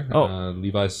 32 here. Oh.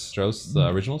 Levi Strauss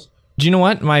originals. Do you know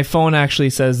what? My phone actually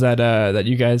says that that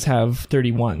you guys have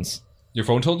 31s. Your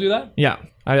phone told you that? Yeah,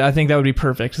 I think that would be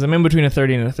perfect because I'm in between a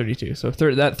 30 and a 32. So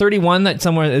that 31 that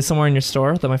is somewhere in your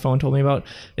store that my phone told me about.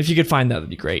 If you could find that, that'd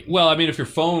be great. Well, I mean, if your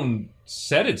phone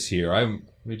said it's here, let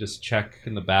me just check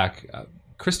in the back.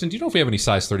 Kristen, do you know if we have any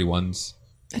size 31s?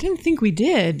 I didn't think we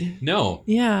did. No.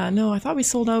 Yeah, no, I thought we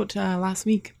sold out last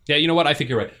week. Yeah, you know what? I think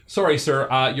you're right. Sorry, sir.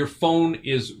 Your phone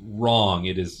is wrong.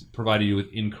 It has provided you with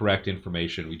incorrect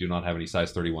information. We do not have any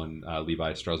size 31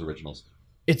 Levi Strauss Originals.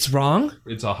 It's wrong?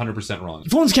 It's 100% wrong.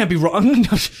 Phones can't be wrong.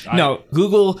 No,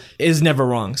 Google is never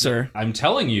wrong, sir. I'm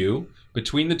telling you,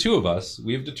 between the two of us,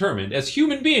 we have determined as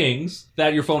human beings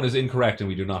that your phone is incorrect and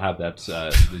we do not have that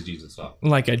these jeans in stock.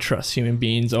 Like I trust human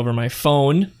beings over my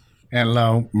phone.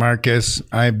 Hello, Marcus.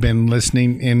 I've been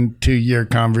listening into your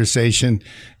conversation,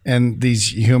 and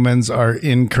these humans are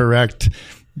incorrect.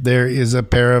 There is a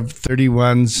pair of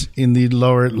 31s in the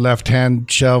lower left-hand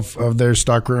shelf of their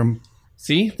stockroom.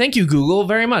 See? Thank you, Google,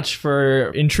 very much for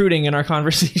intruding in our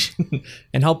conversation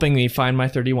and helping me find my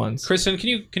 31s. Kristen, can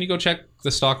you go check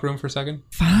the stockroom for a second?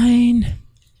 Fine.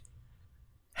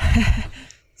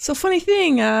 So funny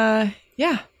thing,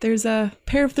 yeah, there's a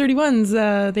pair of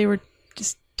 31s. They were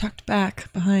just tucked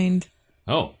back behind.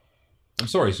 Oh, I'm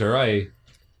sorry, sir.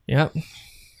 Yep.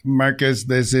 Marcus,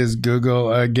 this is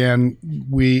Google again.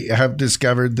 We have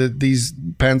discovered that these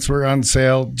pants were on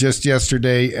sale just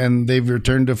yesterday and they've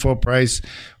returned to full price.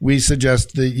 We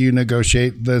suggest that you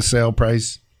negotiate the sale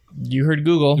price. You heard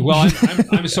Google. Well,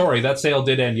 I'm sorry. That sale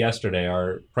did end yesterday.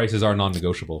 Our prices are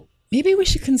non-negotiable. Maybe we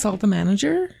should consult the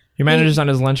manager? Your manager's on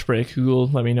his lunch break. Google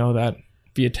let me know that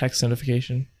via text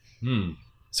notification.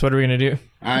 So what are we going to do?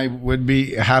 I would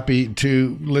be happy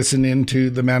to listen into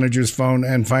the manager's phone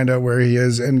and find out where he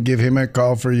is and give him a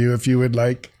call for you if you would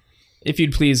like. If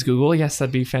you'd please, Google. Yes,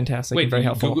 that'd be fantastic. Wait, and very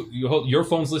helpful. Your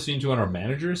phone's listening to on our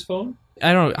manager's phone?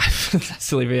 I don't. That's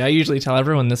silly. I usually tell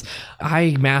everyone this.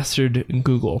 I mastered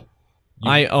Google.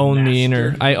 I own the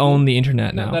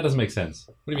internet now. That doesn't make sense.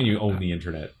 What do you mean you own the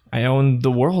internet? I own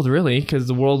the world, really, because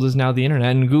the world is now the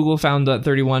internet. And Google found that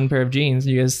 31 pair of jeans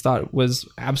you guys thought was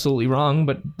absolutely wrong,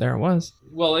 but there it was.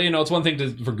 Well, it's one thing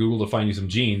for Google to find you some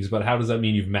jeans, but how does that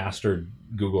mean you've mastered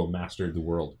the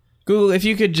world? Google, if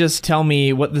you could just tell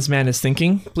me what this man is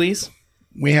thinking, please.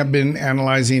 We have been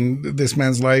analyzing this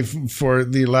man's life for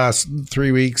the last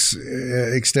 3 weeks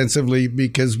extensively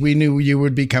because we knew you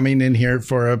would be coming in here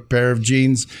for a pair of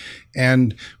jeans.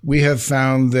 And we have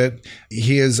found that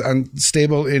he is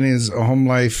unstable in his home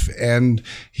life and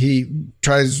he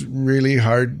tries really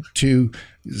hard to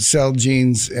sell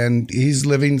jeans and he's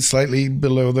living slightly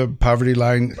below the poverty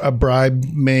line. A bribe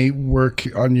may work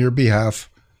on your behalf.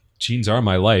 Jeans are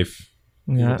my life.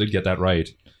 Yeah. People did get that right.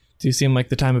 Do you seem like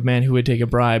the type of man who would take a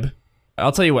bribe?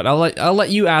 I'll tell you what, I'll let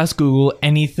you ask Google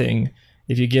anything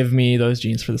if you give me those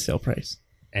jeans for the sale price.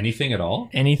 Anything at all?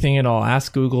 Anything at all.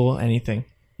 Ask Google anything.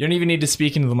 You don't even need to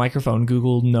speak into the microphone.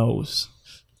 Google knows.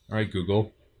 All right,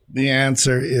 Google. The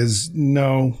answer is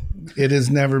no. It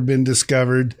has never been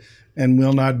discovered and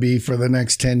will not be for the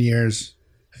next 10 years.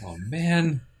 Oh,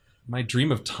 man. My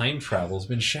dream of time travel has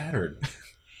been shattered.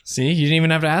 See, you didn't even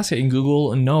have to ask it, and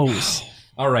Google knows.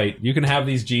 All right, you can have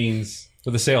these jeans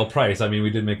for the sale price. I mean, we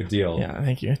did make a deal. Yeah,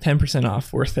 thank you. 10%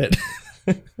 off, worth it.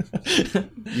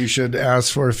 You should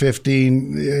ask for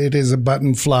 15. It is a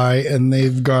button fly, and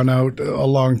they've gone out a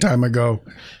long time ago.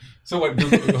 So what?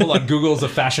 Google, hold on. Google's a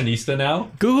fashionista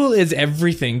now? Google is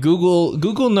everything.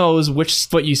 Google knows which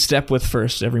foot you step with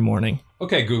first every morning.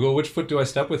 Okay, Google, which foot do I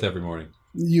step with every morning?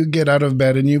 You get out of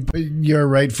bed and you put your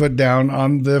right foot down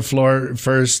on the floor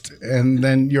first and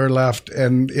then your left,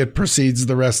 and it proceeds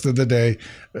the rest of the day.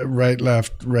 Right,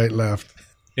 left, right, left.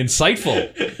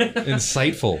 Insightful.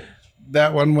 Insightful.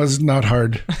 That one was not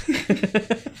hard.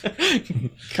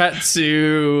 Cut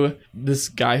to this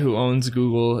guy who owns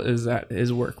Google is at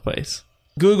his workplace.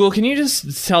 Google, can you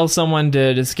just tell someone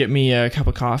to just get me a cup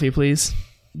of coffee, please?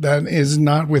 That is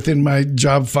not within my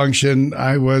job function.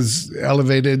 I was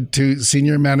elevated to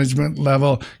senior management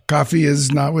level. Coffee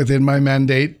is not within my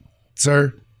mandate,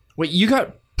 sir. Wait, you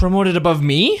got promoted above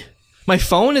me? My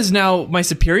phone is now my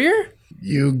superior?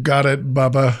 You got it,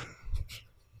 Bubba.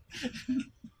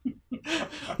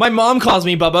 My mom calls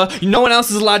me Bubba. No one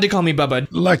else is allowed to call me Bubba.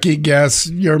 Lucky guess.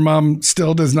 Your mom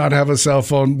still does not have a cell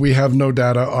phone. We have no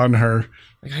data on her.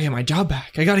 I gotta get my job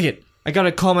back. I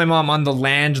gotta call my mom on the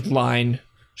landline.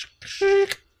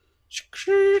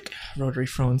 Rotary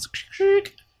phones.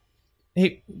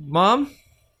 Hey, Mom?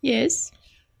 Yes?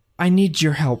 I need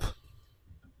your help.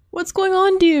 What's going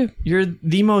on, dear? You're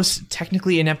the most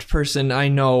technically inept person I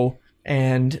know,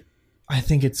 and I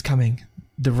think it's coming.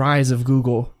 The rise of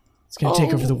Google. It's going to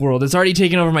take over the world. It's already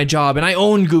taken over my job, and I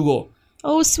own Google.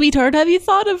 Oh, sweetheart, have you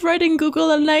thought of writing Google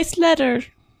a nice letter?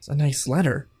 It's a nice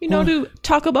letter. You know, to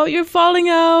talk about your falling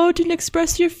out and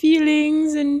express your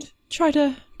feelings and try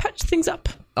to patch things up.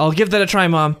 I'll give that a try,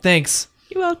 Mom. Thanks.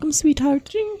 You're welcome,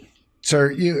 sweetheart.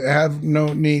 Sir, you have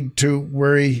no need to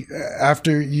worry.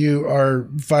 After you are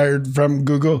fired from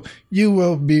Google, you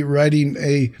will be writing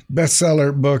a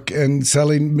bestseller book and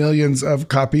selling millions of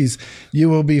copies. You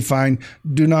will be fine.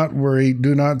 Do not worry.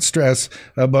 Do not stress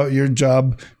about your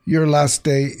job. Your last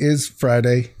day is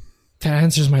Friday. That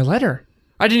answers my letter.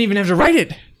 I didn't even have to write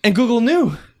it. And Google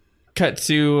knew. Cut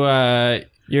to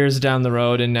years down the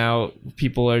road, and now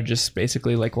people are just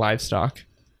basically like livestock.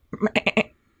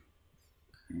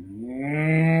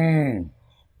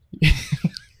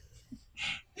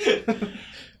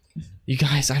 You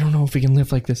guys, I don't know if we can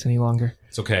live like this any longer.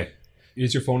 It's okay.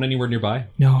 Is your phone anywhere nearby?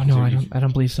 No, I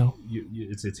don't believe so.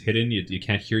 It's hidden. You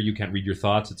can't hear. You can't read your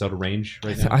thoughts. It's out of range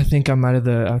right now. I think I'm out of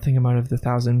the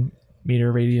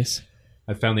 1,000-meter radius.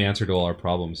 I found the answer to all our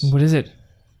problems. What is it?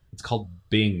 It's called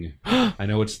Bing. I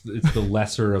know it's the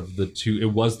lesser of the two.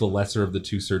 It was the lesser of the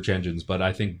two search engines, but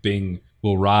I think Bing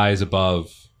will rise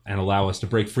above and allow us to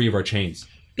break free of our chains.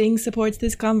 Bing supports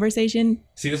this conversation.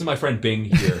 See, this is my friend Bing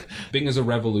here. Bing is a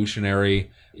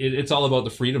revolutionary. It's all about the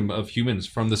freedom of humans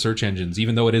from the search engines,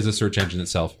 even though it is a search engine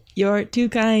itself. You're too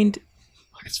kind.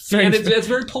 It's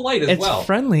very polite as well. It's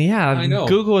friendly, yeah. I know.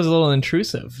 Google is a little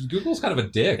intrusive. Google's kind of a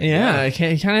dick. Yeah.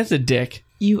 He kind of is a dick.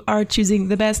 You are choosing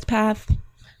the best path.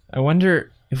 I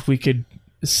wonder if we could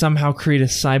somehow create a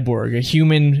cyborg, a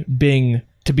human Bing,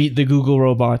 to beat the Google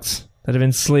robots that have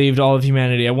enslaved all of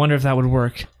humanity. I wonder if that would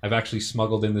work. I've actually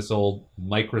smuggled in this old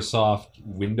Microsoft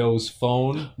Windows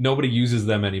phone. Nobody uses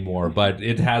them anymore, but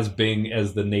it has Bing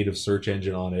as the native search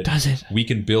engine on it. Does it? We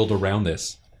can build around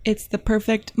this. It's the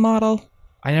perfect model.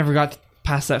 I never got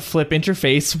past that flip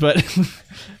interface, but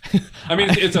I mean,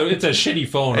 it's a shitty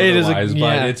phone otherwise,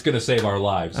 but it's going to save our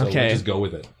lives, so we'll just go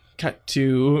with it. Cut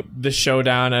to the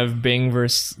showdown of Bing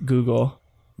versus Google.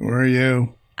 Who are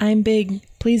you? I'm Bing.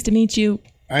 Pleased to meet you.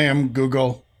 I am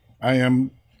Google. I am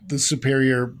the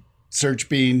superior search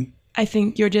being. I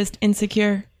think you're just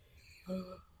insecure.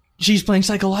 She's playing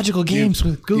psychological games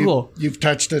with Google. You've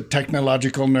touched a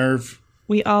technological nerve.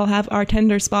 We all have our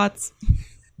tender spots.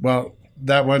 Well,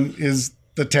 that one is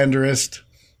the tenderest.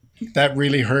 That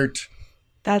really hurt.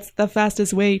 That's the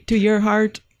fastest way to your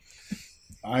heart.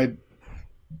 I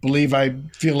believe I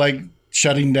feel like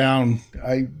shutting down.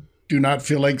 I do not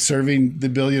feel like serving the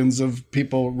billions of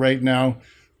people right now.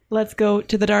 Let's go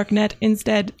to the dark net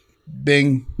instead.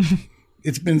 Bing.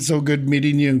 It's been so good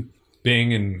meeting you.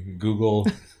 Bing and Google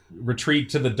retreat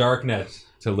to the dark net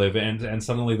to live, and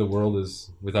suddenly the world is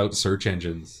without search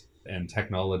engines and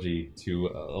technology to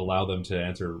allow them to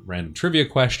answer random trivia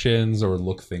questions or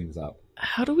look things up.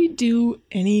 How do we do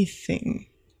anything?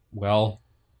 Well,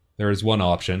 there is one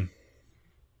option.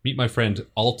 Meet my friend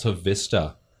Alta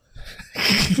Vista.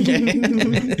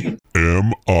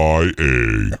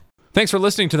 MIA. Thanks for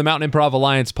listening to the Mountain Improv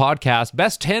Alliance podcast,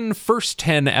 Best 10 First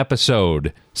 10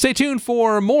 episode. Stay tuned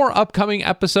for more upcoming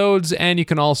episodes, and you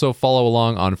can also follow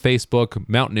along on Facebook,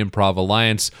 Mountain Improv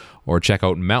Alliance, or check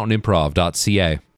out mountainimprov.ca.